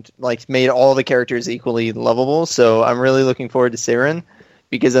and like made all the characters equally lovable. So I'm really looking forward to Seiren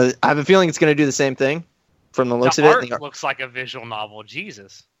because I have a feeling it's going to do the same thing. From the looks of it, the art looks like a visual novel.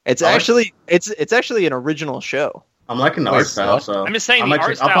 Jesus, it's actually an original show. I'm liking the art style. So I'm just saying I'll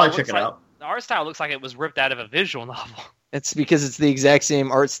probably check it out. The art style looks like it was ripped out of a visual novel. It's because it's the exact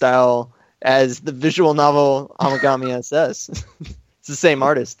same art style as the visual novel Amagami SS. It's the same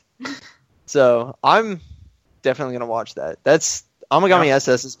artist. So I'm definitely going to watch that. Amagami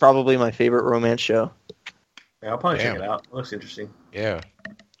SS is probably my favorite romance show. Yeah, I'll probably check it out. It looks interesting. Yeah,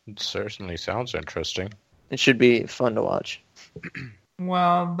 it certainly sounds interesting. It should be fun to watch.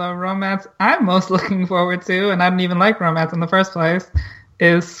 Well, the romance I'm most looking forward to, and I didn't even like romance in the first place,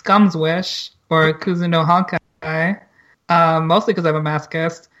 is Scum's Wish, or Kuzu no Honkai. Mostly because I'm a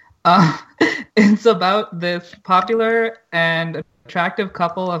masochist. It's about this popular and attractive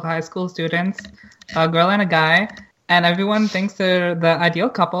couple of high school students, a girl and a guy, and everyone thinks they're the ideal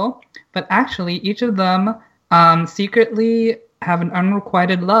couple, but actually each of them secretly have an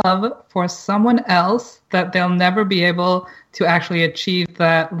unrequited love for someone else that they'll never be able to actually achieve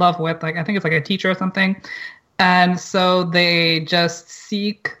that love with. Like, I think it's like a teacher or something. And so they just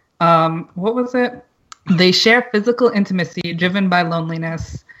seek, They share physical intimacy driven by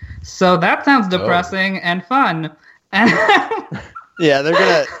loneliness. So that sounds depressing and fun. Yeah,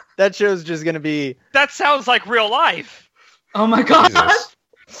 that show's just gonna be. That sounds like real life. Oh my god. Jesus.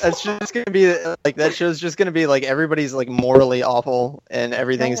 That's just gonna be like that show's just gonna be like everybody's like morally awful and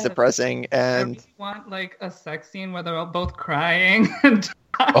everything's depressing and. I want like a sex scene where they're all both crying. And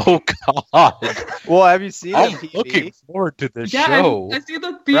oh god. Well, have you seen I'm the looking forward to this yeah, show. I see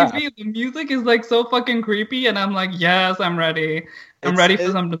the PV. Crap. The music is like so fucking creepy, and I'm like, yes, I'm ready. I'm ready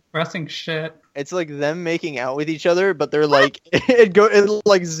for some depressing shit. It's like them making out with each other, but they're like it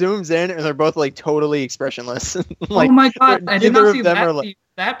like zooms in, and they're both like totally expressioness. Like, oh my god, I did not see that.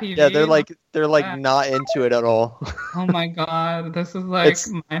 That PV. Yeah, they're like not into it at all. Oh my god, this is like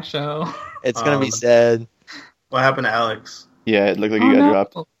my show. It's gonna be sad. What happened to Alex? Yeah, it looked like you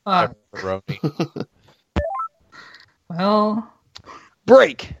got dropped. Well,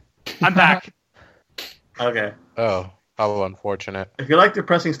 break. I'm back. Okay. Oh, how unfortunate. If you like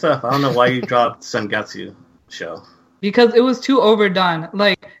depressing stuff, I don't know why you dropped Sengatsu show. Because it was too overdone.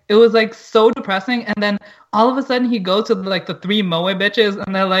 Like, it was like so depressing, and then all of a sudden he goes to like the 3 moe bitches,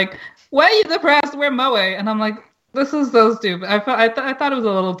 and they're like, "Why are you depressed? We're moe." And I'm like, this is so stupid. I thought it was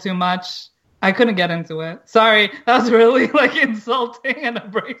a little too much. I couldn't get into it. Sorry, that was really like insulting and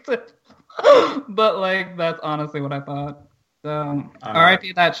abrasive. But like, that's honestly what I thought. So,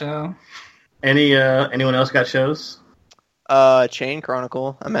 R.I.P. that show. Anyone else got shows? Chain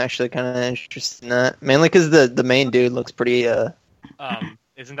Chronicle. I'm actually kind of interested in that, mainly because the main dude looks pretty. Isn't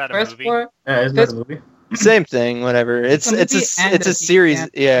that a movie? Yeah, isn't that a movie? Same thing. Whatever. It's a series.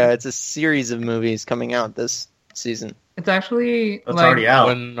 Yeah, it's a series of movies coming out this season. It's actually it's already out.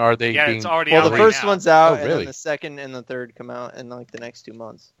 When are they? Yeah, it's already out. Well, the first one's out, really? And then the second and the third come out in like the next 2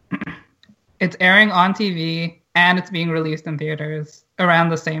 months. It's airing on TV and it's being released in theaters around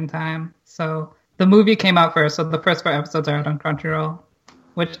the same time. So the movie came out first, so the first 4 episodes are out on Crunchyroll,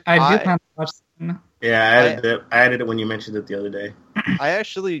 which I do plan to watch soon. Yeah, I added it when you mentioned it the other day. I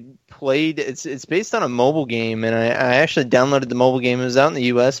actually played. It's based on a mobile game, and I actually downloaded the mobile game. It was out in the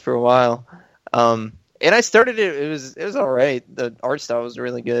U.S. for a while, and I started it. It was all right. The art style was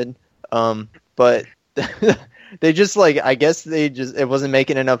really good, but they just I guess it wasn't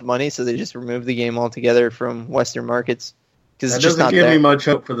making enough money, so they just removed the game altogether from Western markets because That it's just doesn't not give there. me much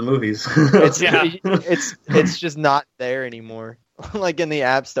hope for the movies. It's just not there anymore, like in the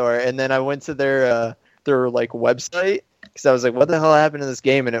App Store. And then I went to their website because I was like, "What the hell happened to this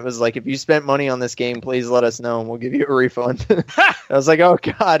game?" And it was like, "If you spent money on this game, please let us know, and we'll give you a refund." I was like, "Oh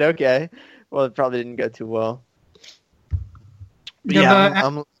God, okay." Well, it probably didn't go too well. But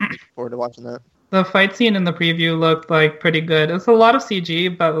I'm looking forward to watching that. The fight scene in the preview looked pretty good. It's a lot of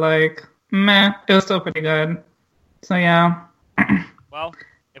CG, but meh, it was still pretty good. So yeah. Well,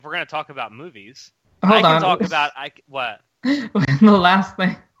 if we're gonna talk about movies, Hold I on. can talk about what. The last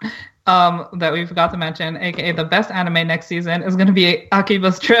thing that we forgot to mention, aka the best anime next season, is going to be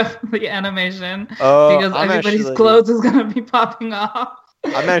Akiba's Trip, the animation, because everybody's clothes is going to be popping off.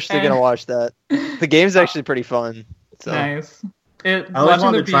 I'm actually going to watch that. The game's actually pretty fun. So. Nice. I always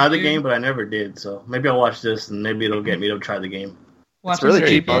wanted to try the game, but I never did. So maybe I'll watch this, and maybe it'll get me to try the game. It's really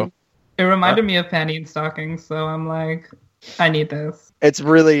cheap, bro. It reminded me of Panty and Stockings, so I'm like, I need this. It's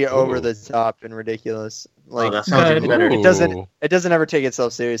really over the top and ridiculous. That sounds even better. It doesn't ever take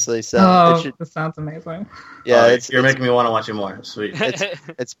itself seriously. So this sounds amazing. Yeah, you're making me want to watch it more. Sweet.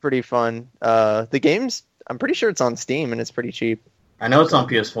 It's pretty fun. The game's, I'm pretty sure it's on Steam and it's pretty cheap. I know it's on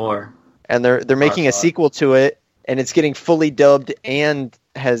PS4. And they're making a sequel to it, and it's getting fully dubbed and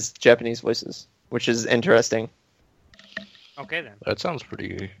has Japanese voices, which is interesting. Okay then. That sounds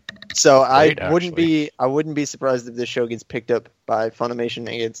pretty. So great, I wouldn't be surprised if this show gets picked up by Funimation and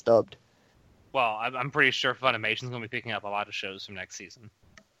gets dubbed. Well, I'm pretty sure Funimation's going to be picking up a lot of shows from next season.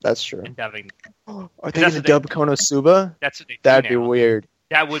 That's true. And dubbing. Are they going to dub Konosuba? That's what they do. That'd be weird.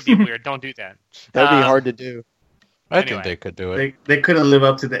 That would be weird. Don't do that. That'd be hard to do. I think they could do it. They couldn't live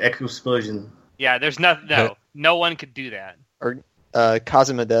up to the explosion. Yeah, there's no one could do that. Or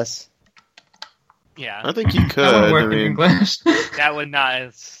Kazuma Des. Yeah. I think you could. That would work in English. That would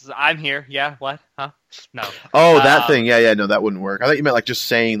not. I'm here. Yeah. What? Huh? No. Oh, that thing. Yeah. No, that wouldn't work. I thought you meant just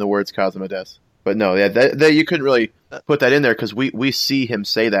saying the words Kazuma Des. But no, yeah, that you couldn't really put that in there because we see him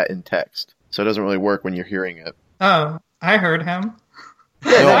say that in text, so it doesn't really work when you're hearing it. Oh, I heard him.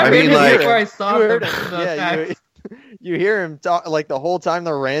 No, I mean before I saw the you hear him talk the whole time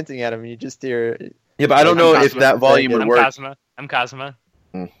they're ranting at him. You just hear. Yeah, but I don't know if that volume would work. I'm Kazuma.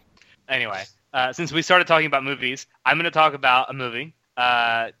 Anyway, since we started talking about movies, I'm going to talk about a movie.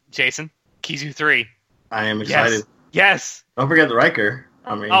 Jason, Kizu 3. I am excited. Yes. Don't forget the Riker.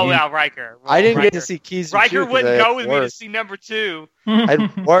 Riker. I didn't get to see Kizu. Riker wouldn't go with me to see number 2.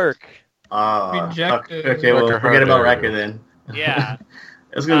 I'd work. Rejected. Okay, well, forget about Riker then. Yeah.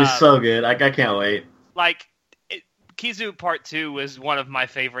 It's going to be so good. I can't wait. Kizu Part 2 was one of my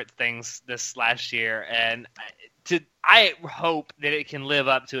favorite things this last year, and I hope that it can live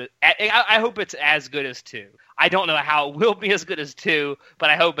up to it. I hope it's as good as 2. I don't know how it will be as good as 2,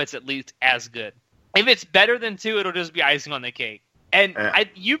 but I hope it's at least as good. If it's better than 2, it'll just be icing on the cake. And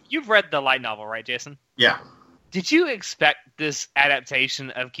you've read the light novel, right, Jason? Yeah. Did you expect this adaptation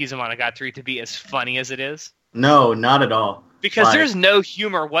of Kizumonogatari to be as funny as it is? No, not at all. Because there's no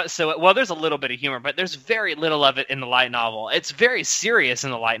humor whatsoever. Well, there's a little bit of humor, but there's very little of it in the light novel. It's very serious in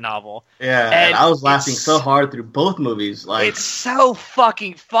the light novel. Yeah, and I was laughing so hard through both movies. It's so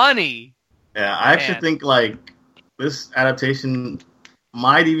fucking funny. Yeah, I actually think this adaptation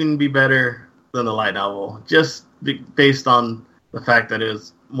might even be better than the light novel, just based on the fact that it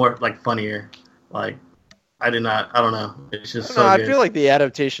was more funnier. I don't know. It's just so good. I feel like the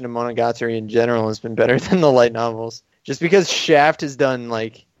adaptation of Monogatari in general has been better than the light novels. Just because Shaft has done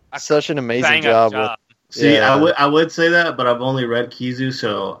such an amazing job. See, I would say that, but I've only read Kizu,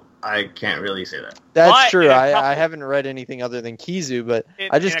 so I can't really say that. That's true. I haven't read anything other than Kizu, but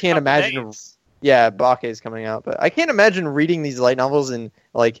I just can't imagine. Days. Yeah, Bake is coming out, but I can't imagine reading these light novels and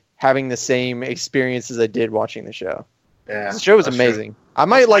having the same experience as I did watching the show. Yeah, the show was amazing. True. I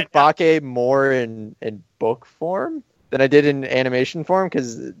might like Bake more in book form than I did in animation form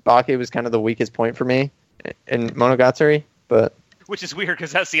because Bake was kind of the weakest point for me in Monogatari, but which is weird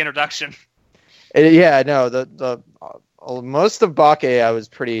because that's the introduction. The most of Bake I was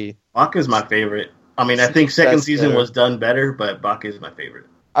pretty. Bake is my favorite. I mean, I think second season was done better, but Bake is my favorite.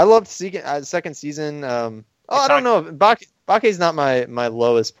 I loved second season. I don't know. Bake's not my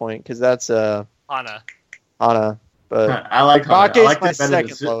lowest point because that's Hana. But I liked Bake's I liked my it better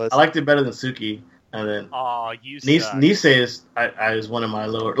second than lowest. I liked it better than Suki. And then you suck. Nisei is one of my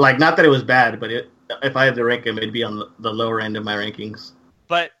lower. Like, not that it was bad, but if I had to rank him, it'd be on the lower end of my rankings.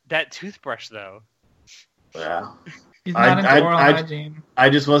 But that toothbrush, though. Yeah. He's not into oral hygiene. I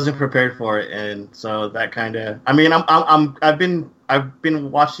just wasn't prepared for it, and so that kind of. I mean, I've been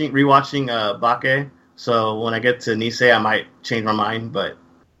rewatching Bake. So when I get to Nisei, I might change my mind, but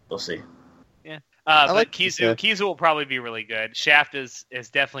we'll see. Yeah. But Kizu will probably be really good. Shaft is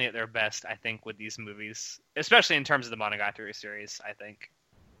definitely at their best, I think, with these movies, especially in terms of the Monogatari series. I think.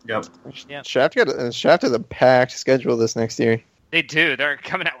 Yep. Yeah. Shaft has a packed schedule this next year. They do. They're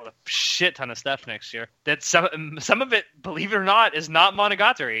coming out with a shit ton of stuff next year. That some of it, believe it or not, is not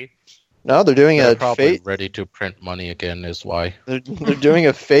Monogatari. No, they're doing They're a probably Fate. ready to print money again. Is why They're doing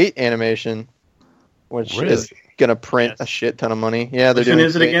a Fate animation, which is gonna print a shit ton of money. Yeah, they're Which one doing.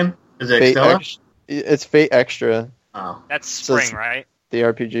 is it again? Is it Fate Extella? It's Fate Extra. Oh, That's spring, right? The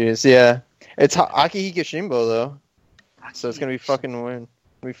RPGs, yeah. It's Akihiko Shimbo though, so it's gonna be fucking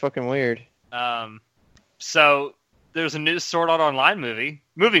weird. So there's a new Sword Art Online movie.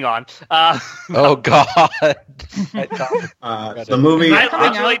 Moving on. oh god. the movie. I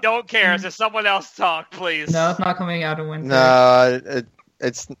literally don't care. Does someone else talk, please? No, it's not coming out in winter. No,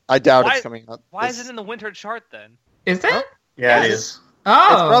 it's. I doubt it's coming out. Why is it in the winter chart then? Is it? Yeah, it is.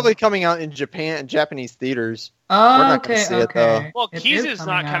 Oh, It's probably coming out in Japanese theaters. Oh, We're not gonna see it, though. Well, It Kizu's is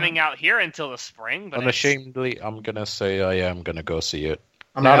not coming out here until the spring. But Unashamedly, I'm gonna say I am gonna go see it.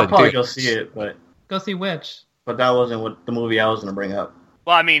 I mean, Not I'll in probably go theaters. see it, but Go see which? that wasn't what the movie I was going to bring up.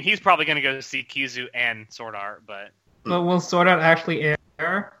 Well, I mean, he's probably going to go see Kizu and Sword Art, but But will Sword Art actually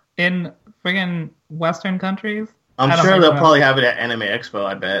air in friggin' Western countries? I'm I don't sure think they'll so. probably have it at Anime Expo.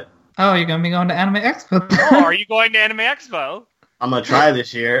 I bet. Oh, you're gonna be going to Anime Expo. oh, are you going to Anime Expo? I'm gonna try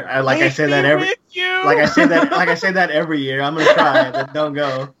this year. I say that every. With you. Like I say that every year. I'm gonna try, but don't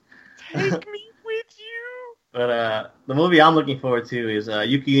go. Take me with you. But the movie I'm looking forward to is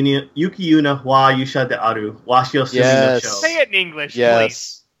Yuki-Yuna wa Yusha de Aru Washio Sumi Yes. no Sho. Say it in English, please.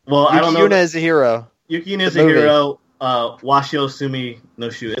 Yes. Well, I don't know. Yuna is a hero. Yuki-Yuna is The a movie. hero. Washio Sumi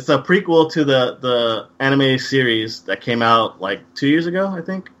no Shu. It's a prequel to the anime series that came out like 2 years ago, I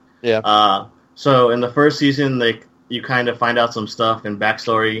think. Yeah. So in the first season, you kind of find out some stuff and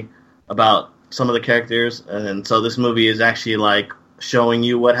backstory about some of the characters, and so this movie is actually like showing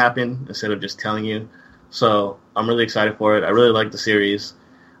you what happened instead of just telling you. So I'm really excited for it. I really like the series.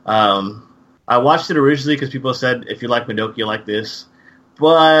 I watched it originally because people said if you like Madoka, you like this.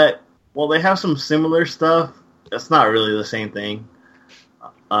 But while they have some similar stuff, it's not really the same thing.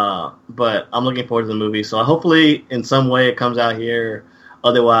 But I'm looking forward to the movie. So hopefully in some way it comes out here.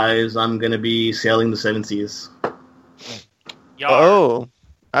 Otherwise, I'm going to be sailing the seven seas. Yar. Oh,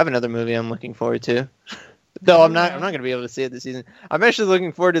 I have another movie I'm looking forward to. Though I'm not going to be able to see it this season. I'm actually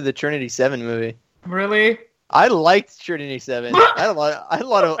looking forward to the Trinity 7 movie. Really? I liked Trinity 7. I had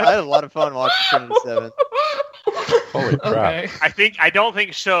a lot of fun watching Trinity 7. Holy crap. Okay. I don't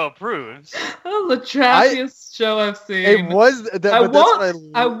think Show approves. That was the trashiest show I've seen. It was I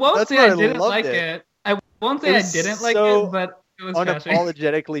won't say I didn't loved like it. I won't say It I was didn't like so it, but it was trashy.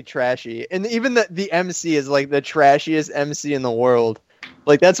 unapologetically trashy. And even the MC is like the trashiest MC in the world.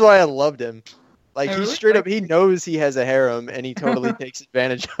 Like, that's why I loved him. Like, I he really straight up, liked he knows he has a harem, and he totally takes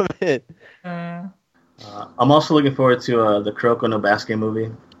advantage of it. I'm also looking forward to the Kuroko no Basket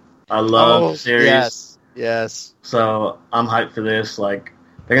movie. I love the series. Yes. So I'm hyped for this. Like,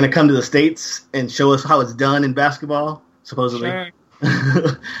 they're going to come to the States and show us how it's done in basketball, supposedly. Sure.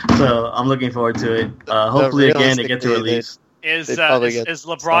 So I'm looking forward to it. Hopefully, again, they get to release. Is They'd probably get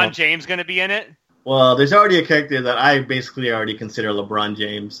LeBron stopped. James going to be in it? Well, there's already a character that I basically already consider LeBron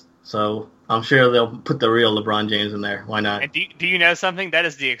James. So I'm sure they'll put the real LeBron James in there. Why not? And do you know something? That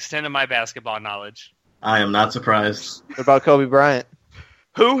is the extent of my basketball knowledge. I am not surprised. What about Kobe Bryant?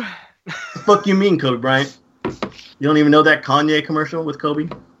 Who? The fuck you mean, Kobe Bryant? You don't even know that Kanye commercial with Kobe?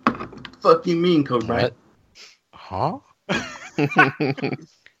 Fuck you mean, Kobe Bryant? Huh?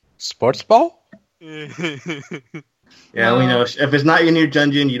 Sports ball? Yeah, we know. If it's not in your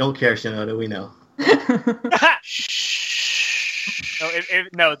dungeon, you don't care, Shinoda. We know.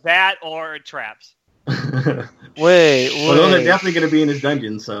 No, that or traps. Wait. Well, those are definitely going to be in his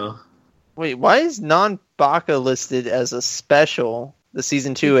dungeon, so. Wait, why is Non-Baka listed as a special, the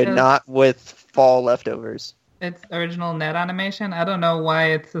season 2, and Because- not with fall leftovers? It's original net animation. I don't know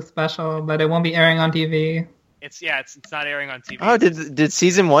why it's a special, but it won't be airing on TV. It's not airing on TV. Oh, did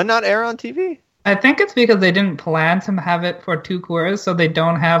season 1 not air on TV? I think it's because they didn't plan to have it for 2 quarters, so they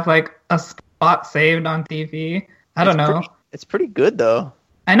don't have like a spot saved on TV. I don't know. It's pretty good though.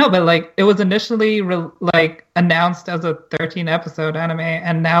 I know, but like it was initially announced as a 13-episode anime,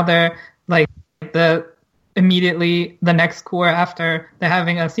 and now they're like immediately the next cour after they're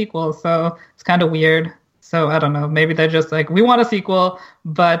having a sequel. So it's kind of weird. So I don't know. Maybe they're just like, we want a sequel,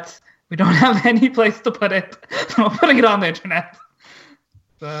 but we don't have any place to put it. So we're putting it on the internet.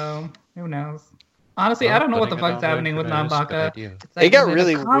 So who knows? Honestly, I don't know what the fuck's happening with Nanbaka. Like, it got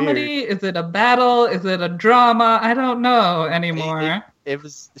really comedy? weird. Is it a battle? Is it a drama? I don't know anymore. It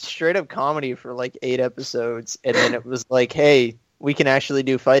was straight up comedy for like 8 episodes, and then it was like, hey, we can actually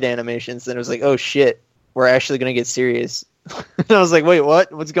do fight animations. Then it was like, oh shit, we're actually gonna get serious. And I was like, wait,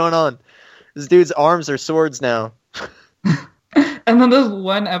 what? What's going on? This dude's arms are swords now. And then there's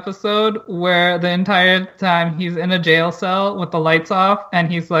one episode where the entire time he's in a jail cell with the lights off,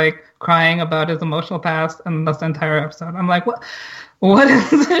 and he's like crying about his emotional past, and that's the entire episode. I'm like, what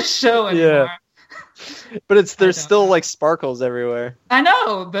is this show anymore? Yeah. But there's still like sparkles everywhere. I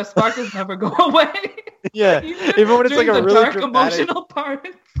know, the sparkles never go away. Yeah, even when it's like a really dark dramatic emotional part.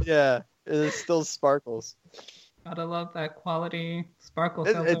 Yeah, there's still sparkles. Gotta love that quality sparkle.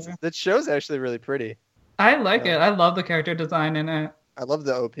 That show's actually really pretty. I like it. I love the character design in it. I love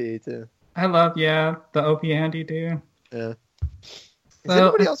the OP too. I love the OP Andy too. Yeah. Is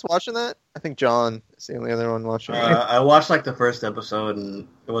anybody else watching that? I think John is the only other one watching. I watched like the first episode and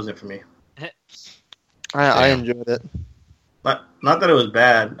it wasn't for me. I enjoyed it. Not that it was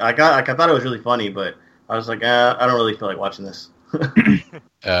bad. I thought it was really funny, but I was like, I don't really feel like watching this.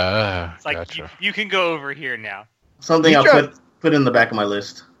 It's like gotcha. you can go over here now. Something I'll put in the back of my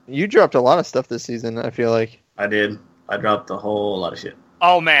list. You dropped a lot of stuff this season, I feel like. I did. I dropped a whole lot of shit.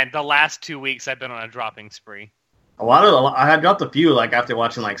 Oh man, the last 2 weeks I've been on a dropping spree. I had dropped a few like after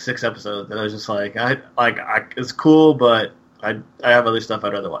watching like 6 episodes, and I was just like, it's cool, but I have other stuff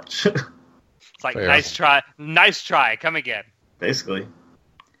I'd rather watch. It's like, nice try, come again. Basically.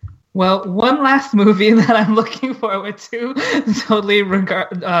 Well, one last movie that I'm looking forward to, totally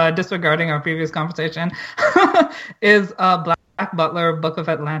disregarding our previous conversation, is Black Butler: Book of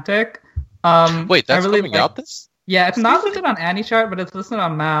Atlantic. Wait, that's really coming out this? Yeah, it's not listed on AniChart, but it's listed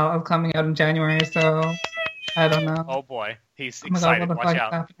on Mal. It's coming out in January, so I don't know. Oh boy, he's excited. Watch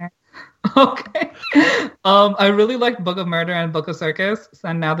out. Okay. I really liked Book of Murder and Book of Circus,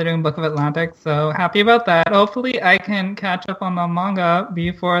 and now they're doing Book of Atlantic, so happy about that. Hopefully I can catch up on the manga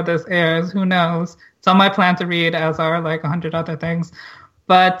before this airs. Who knows? It's on my plan to read, as are like 100 other things.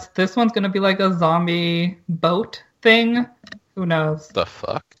 But this one's going to be like a zombie boat thing. Who knows? The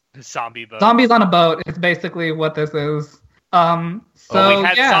fuck? Zombie boat. Zombies on a boat is basically what this is. We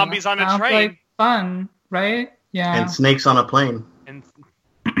had zombies on a train. Like fun, right? Yeah. And snakes on a plane. And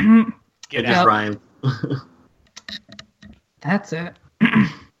It just rhymed. That's it.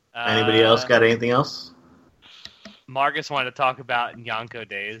 Anybody else got anything else? Marcus wanted to talk about Yonko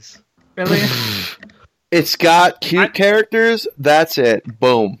Days. Really? It's got cute characters. That's it.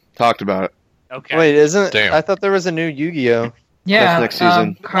 Boom. Talked about it. Okay. Wait, isn't? Damn. I thought there was a new Yu-Gi-Oh. Yeah. That's next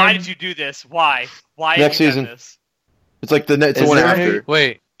season. Why did you do this? Why? Why Next have you season. done this? It's like it's the Is one there after.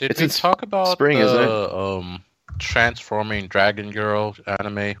 Wait, did It's we in talk about spring, the isn't Transforming Dragon Girl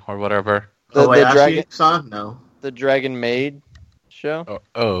anime or whatever? The Kobayashi dragon, No. the Dragon Maid show.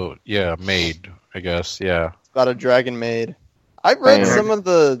 Oh, yeah, Maid, I guess, yeah. It's about a dragon maid. I've read Yeah. some of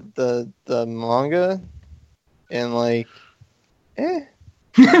the manga, and like,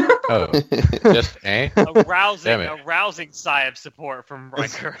 Oh, just A rousing sigh of support from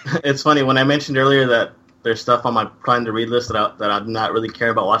Riker. It's funny when I mentioned earlier that there's stuff on my plan to read list that I'm not really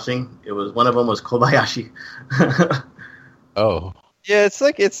care about watching. It was one of them was Kobayashi. Oh. Yeah,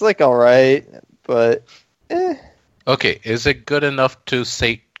 it's like all right, but Okay, is it good enough to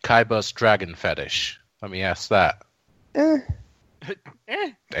sate Kaiba's dragon fetish? Let me ask that. Damn.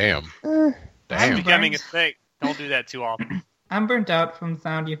 It's Damn. becoming a thing. Don't do that too often. I'm burnt out from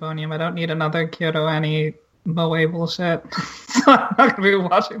Sound Euphonium. I don't need another Kyoto Annie Moe bullshit. So I'm not going to be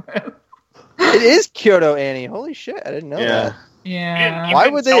watching this. It is Kyoto Annie. Holy shit, I didn't know that. Yeah. You Why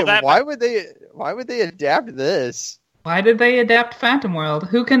couldn't would tell they? that, Why would they adapt this? Why did they adapt Phantom World?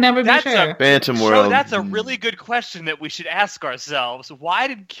 Who can never be That's sure? Phantom So World. that's a really good question that we should ask ourselves. Why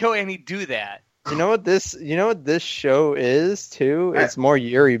did KyoAni do that? You know what this show is too? It's more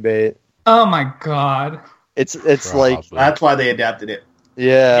Yuri bait. Oh my god. It's like, Probably. That's why they adapted it.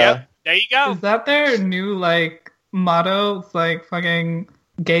 yeah. Yep. There you go. Is that their new like motto? It's like fucking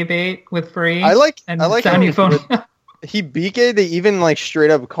gay bait with free. I like and how Sound Euphonium. Hibike, they even like straight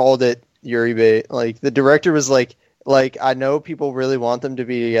up called it Yuri bait. Like the director was like I know people really want them to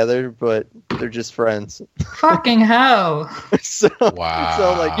be together, but they're just friends. Fucking hell. so Wow.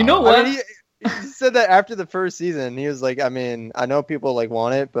 So like You know what? I mean, He said that after the first season. He was like, I mean, I know people like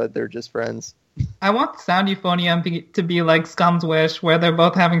want it, but they're just friends. I want Sound Euphonium to be like Scum's Wish, where they're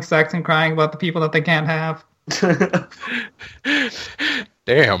both having sex and crying about the people that they can't have.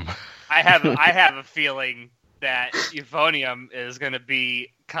 Damn. I have a feeling that Euphonium is going to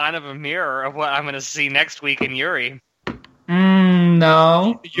be kind of a mirror of what I'm going to see next week in Yuri.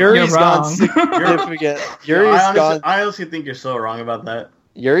 No. Yuri's gone significant. I honestly think you're so wrong about that.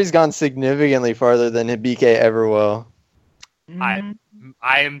 Yuri's gone significantly farther than Hibike ever will. I'm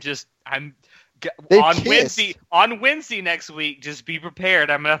on Wednesday next week. Just be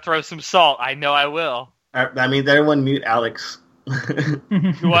prepared. I'm going to throw some salt. I know I will. That means everyone mute Alex.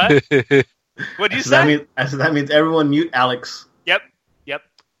 What? What'd you say? That means everyone mute Alex. Yep.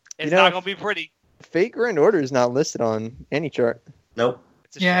 It's not going to be pretty. Fate Grand Order is not listed on any chart. Nope.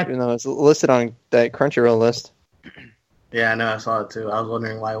 Yeah. Even though it's listed on that Crunchyroll list. Yeah, I know. I saw it too. I was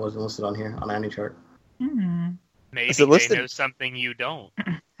wondering why it wasn't listed on here on any chart. Maybe they know something you don't.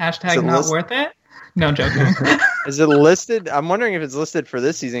 Hashtag not worth it? No, I'm joking. Is it listed? I'm wondering if it's listed for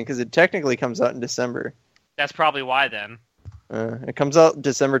this season because it technically comes out in December. That's probably why then. It comes out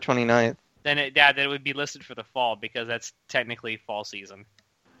December 29th. Then it would be listed for the fall because that's technically fall season.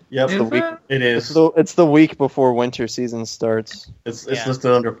 Yep, it is. It's the week before winter season starts. It's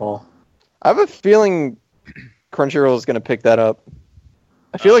listed under fall. I have a feeling Crunchyroll is going to pick that up.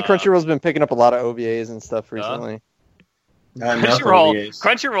 I feel like Crunchyroll's been picking up a lot of OVAs and stuff recently.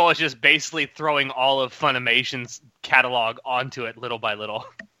 Crunchyroll is just basically throwing all of Funimation's catalog onto it little by little.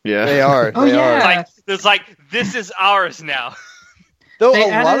 Yeah, they are. It's like this is ours now. Though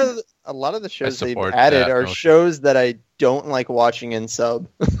a lot of the shows they've added are shows that I don't like watching in sub.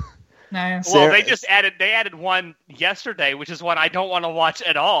 Nice. Well, they added one yesterday, which is one I don't want to watch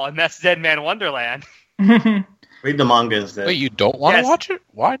at all, and that's Dead Man Wonderland. Read the manga instead. Wait, you don't want to watch it?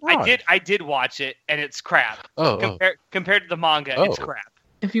 Why not? I did watch it, and it's crap. Compared to the manga, it's crap.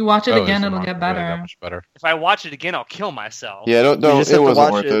 If you watch it again, it'll get better. Really much better. If I watch it again, I'll kill myself. Yeah, don't. You just it have to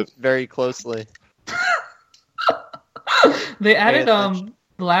wasn't watch worth it. very closely. They added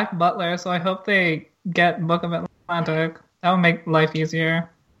Black Butler, so I hope they get Book of Atlantic. That would make life easier.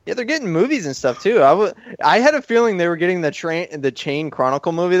 Yeah, they're getting movies and stuff too. I had a feeling they were getting the Chain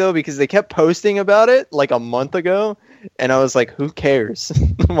Chronicle movie though, because they kept posting about it like a month ago, and I was like, "Who cares?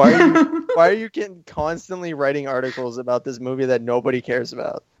 Why are you constantly writing articles about this movie that nobody cares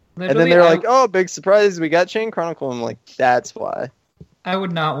about?" And then they're like, "Oh, big surprise! We got Chain Chronicle." I'm like, "That's why." I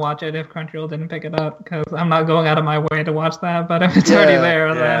would not watch it if Crunchyroll didn't pick it up because I'm not going out of my way to watch that. But if it's already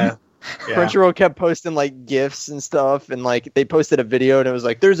there, then. Yeah. Crunchyroll kept posting like GIFs and stuff, and like they posted a video and it was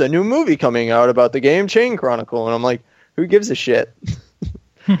like, "There's a new movie coming out about the game Chain Chronicle," and I'm like, "Who gives a shit?"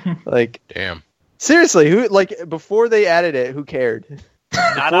 Like, damn. Seriously, who before they added it? Who cared?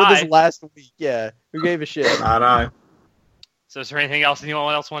 Before this last week, yeah, who gave a shit? Not I. So, is there anything else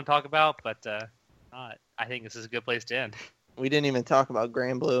anyone else want to talk about? But I think this is a good place to end. We didn't even talk about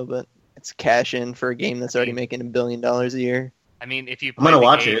Grand Blue, but it's cash in for a game that's already making $1 billion a year. I mean, if you play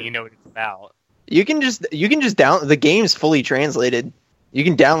the game, you know what it's about. You can just download the game's fully translated. You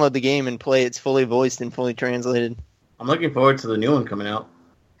can download the game and play. It's fully voiced and fully translated. I'm looking forward to the new one coming out.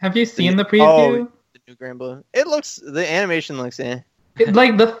 Have you seen the preview? The new Grand Blue. The animation looks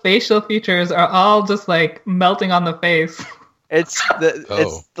like the facial features are all just like melting on the face. It's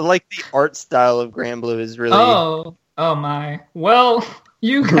the art style of Grand Blue is really. Oh my. Well,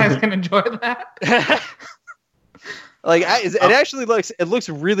 you guys can enjoy that. It actually looks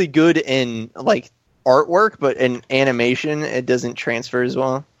really good in like artwork, but in animation it doesn't transfer as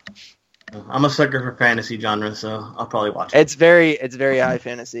well. I'm a sucker for fantasy genre, so I'll probably watch it. It's very high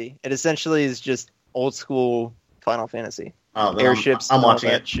fantasy. It essentially is just old school Final Fantasy. Airships. I'm watching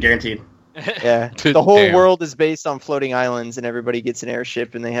it, guaranteed. Yeah, the whole world is based on floating islands, and everybody gets an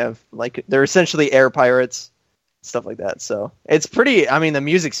airship, and they have they're essentially air pirates, stuff like that. So it's pretty. I mean, the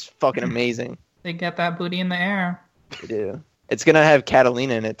music's fucking amazing. They get that booty in the air. They do. It's gonna have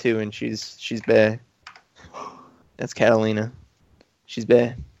Catalina in it too, and she's bae. That's Catalina. She's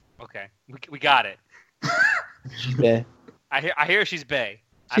bae. Okay, we got it. She's bae. I hear she's bae.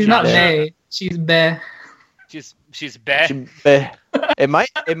 She's not bae. She's bae. She's bae. She's bae. It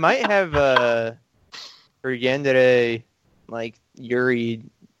might have her Yandere like Yuri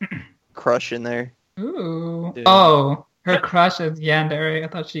crush in there. Ooh. Dude. Oh, her crush is Yandere. I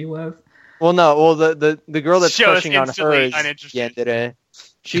thought she was. Well, no. Well, the girl that's crushing on her is Yandere.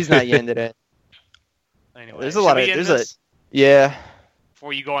 She's not Yandere. Anyway, there's a lot of yeah.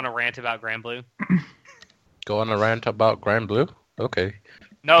 Before you go on a rant about Grand Blue. Go on a rant about Grand Blue? Okay.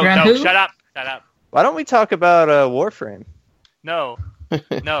 No, shut up. Why don't we talk about Warframe? No.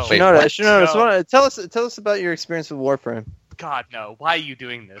 No. Shinoda, tell us about your experience with Warframe. God, no. Why are you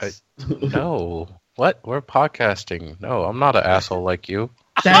doing this? No. What? We're podcasting. No, I'm not an asshole like you.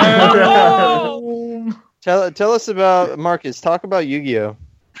 Damn. Tell us about Marcus. Talk about Yu-Gi-Oh.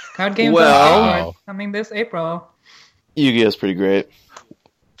 Card games Well- coming this April. Yu-Gi-Oh's pretty great.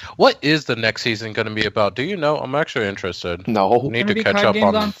 What is the next season going to be about? Do you know? I'm actually interested. No. Need Gonna to be catch card up games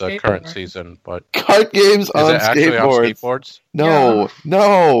on on the current skateboard. season, but Card games is on it actually on skateboards. skateboards?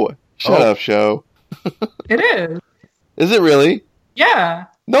 No. Shut up, show. It is. Is it really? Yeah.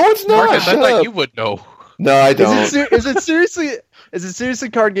 No, it's not. Marcus, I Shut thought up. you would know. No, I don't. Is it seriously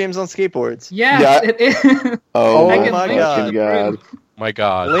card games on skateboards? Yes, Yeah. it is. Oh I my can link fucking you the god. proof. My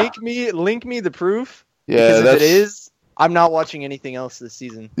God. Link me the proof. Yeah, Because if that's it is, I'm not watching anything else this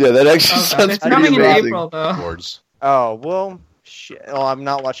season. yeah. That actually Oh, God. sounds It's pretty coming in amazing. April, though. Boards. Oh well, shit. Oh, I'm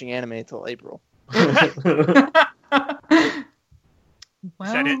not watching anime until April. Is that it?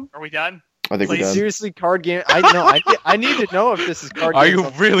 Well, Are we done? I think we're Please. done. Seriously, card game. I need to know if this is card. Are games you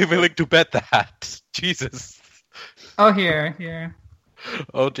on- really willing to bet that? Jesus. oh, here.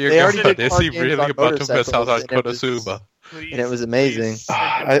 Oh dear They already God, did is card he games really on about to miss out on motorcycles, and it was- Konosuba? Please, And it was amazing. please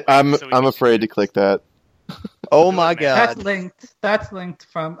send it I'm so we can- afraid to click that. Oh my Good, man. That's god! linked. That's linked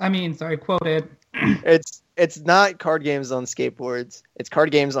from. Quoted. It's not card games on skateboards. It's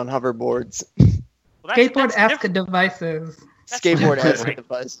card games on hoverboards. Well, that's Skateboard-esque different. devices. That's Skateboard-esque different.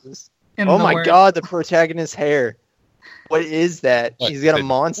 devices. In Oh the my works. god! The protagonist's hair. What is that? What? He's got a It-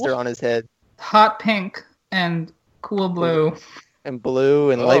 monster on his head, Hot pink and cool blue. and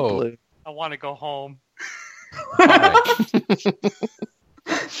blue and light Oh. blue. I want to go home. I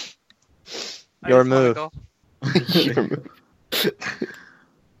Your just wanna move. go-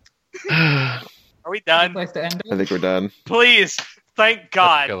 I Are we Good done? place to end it. think we're done. Please, thank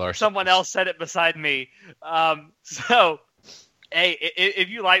God, kill ourselves. someone else said it beside me. So, hey, if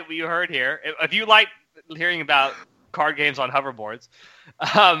you like what you heard here, if you like hearing about card games on hoverboards, you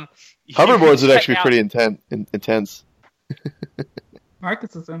can Hoverboards would check actually be out- pretty intense.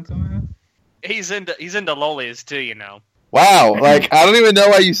 Marcus is into it. He's into lolis too, you know. Wow, like I don't even know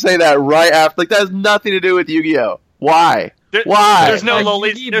why you say that right after. Like that has nothing to do with Yu-Gi-Oh. Why? There- Why? There's no Like,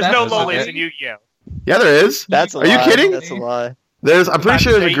 lolis. you There's no best lolis friend. in Yu-Gi-Oh. Yeah, there is. That's a Are you lie. kidding? That's a lie. I'm pretty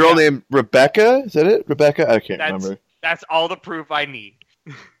sure there's a There girl you go. named Rebecca. Is that it? Rebecca? I can't remember. That's all the proof I need.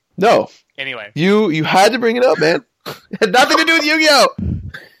 No, Anyway, you had to bring it up, man. It had nothing to do with Yu-Gi-Oh.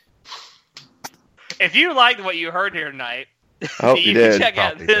 if you liked what you heard here tonight, I hope you you did. can check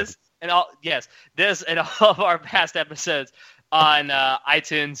out Probably this and all. Yes, this and all of our past episodes on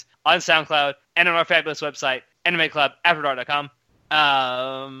iTunes, on SoundCloud, and on our fabulous website, animeclubafterdark.com.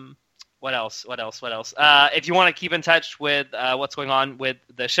 What else? If you want to keep in touch with what's going on with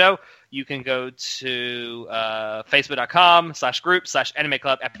the show, you can go to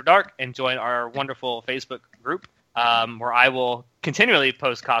facebook.com/group/animeclubafterdark and join our wonderful Facebook group, where I will continually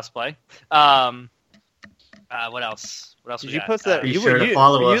post cosplay. What else? What else? Did we you got? post that? Be You sure were to you-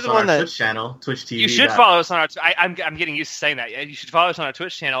 follow were you us the on one our that- Twitch channel, Twitch TV. You should follow us on our. I'm getting used to saying that. You should follow us on our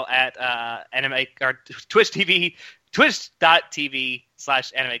Twitch channel at anime or Twitch TV,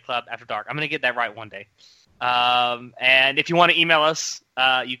 twitch.tv/anime club after dark. I'm gonna get that right one day. And if you want to email us,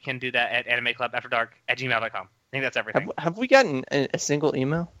 you can do that at animeclubafterdark@gmail.com. I think that's everything. Have we gotten a single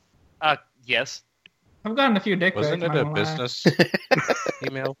email? Yes. I've gotten a few dick pics. Wasn't it not a gonna lie. business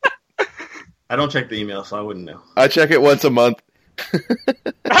email? I don't check the email, so I wouldn't know. I check it once a month.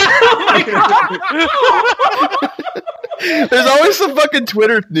 Oh my God! There's always some fucking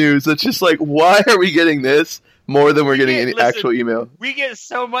Twitter news that's just like, why are we getting this more than we're getting any Listen, actual email? We get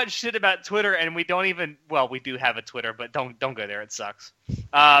so much shit about Twitter, and we don't even. Well, we do have a Twitter, but don't go there. It sucks.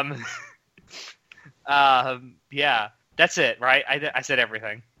 Yeah, that's it, right? I said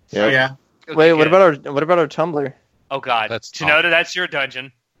everything. Yeah. Oh, yeah. Okay, Wait, what good. about our Tumblr? Oh God, That's Shinoda, that's your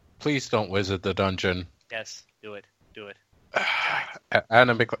dungeon. Please don't visit the dungeon. Yes, do it.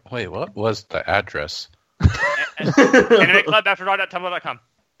 Anime. Wait, what was the address? AnimeClubAfterDark.tumblr.com.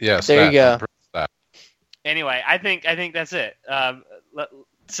 Yes, There you that. go. That. Anyway, I think that's it.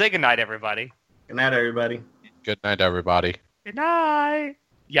 Say goodnight, everybody. Good night, everybody. Good night, everybody. Good night.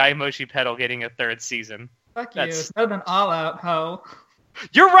 Yaimoshi Pedal getting a third season. Fuck you. That's- It's better than All Out, ho.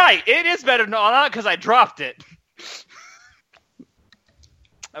 You're right. It is better than All Out because I dropped it.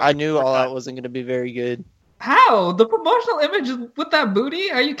 I knew All Out wasn't going to be very good. How? The promotional image is with that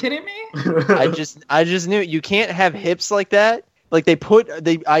booty? Are you kidding me? I just knew you can't have hips like that. Like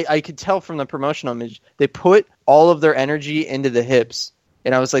I could tell from the promotional image they put all of their energy into the hips,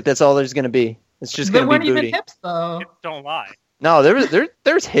 and I was like, that's all there's going to be. It's just There going weren't to be even booty. hips, though. Don't lie. No,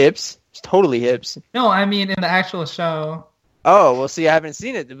 there's hips. It's totally hips. No, I mean in the actual show. Oh, well, see, I haven't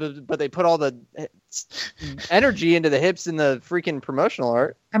seen it, but they put all the energy into the hips in the freaking promotional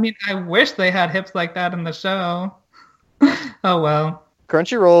art. I mean, I wish they had hips like that in the show. Oh, well.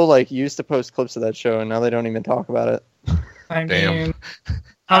 Crunchyroll, used to post clips of that show, and now they don't even talk about it. I mean,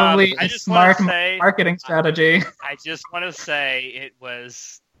 probably a smart marketing strategy. I just want to say it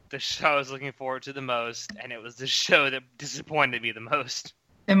was the show I was looking forward to the most, and it was the show that disappointed me the most.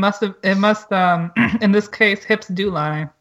 It must, in this case, hips do lie.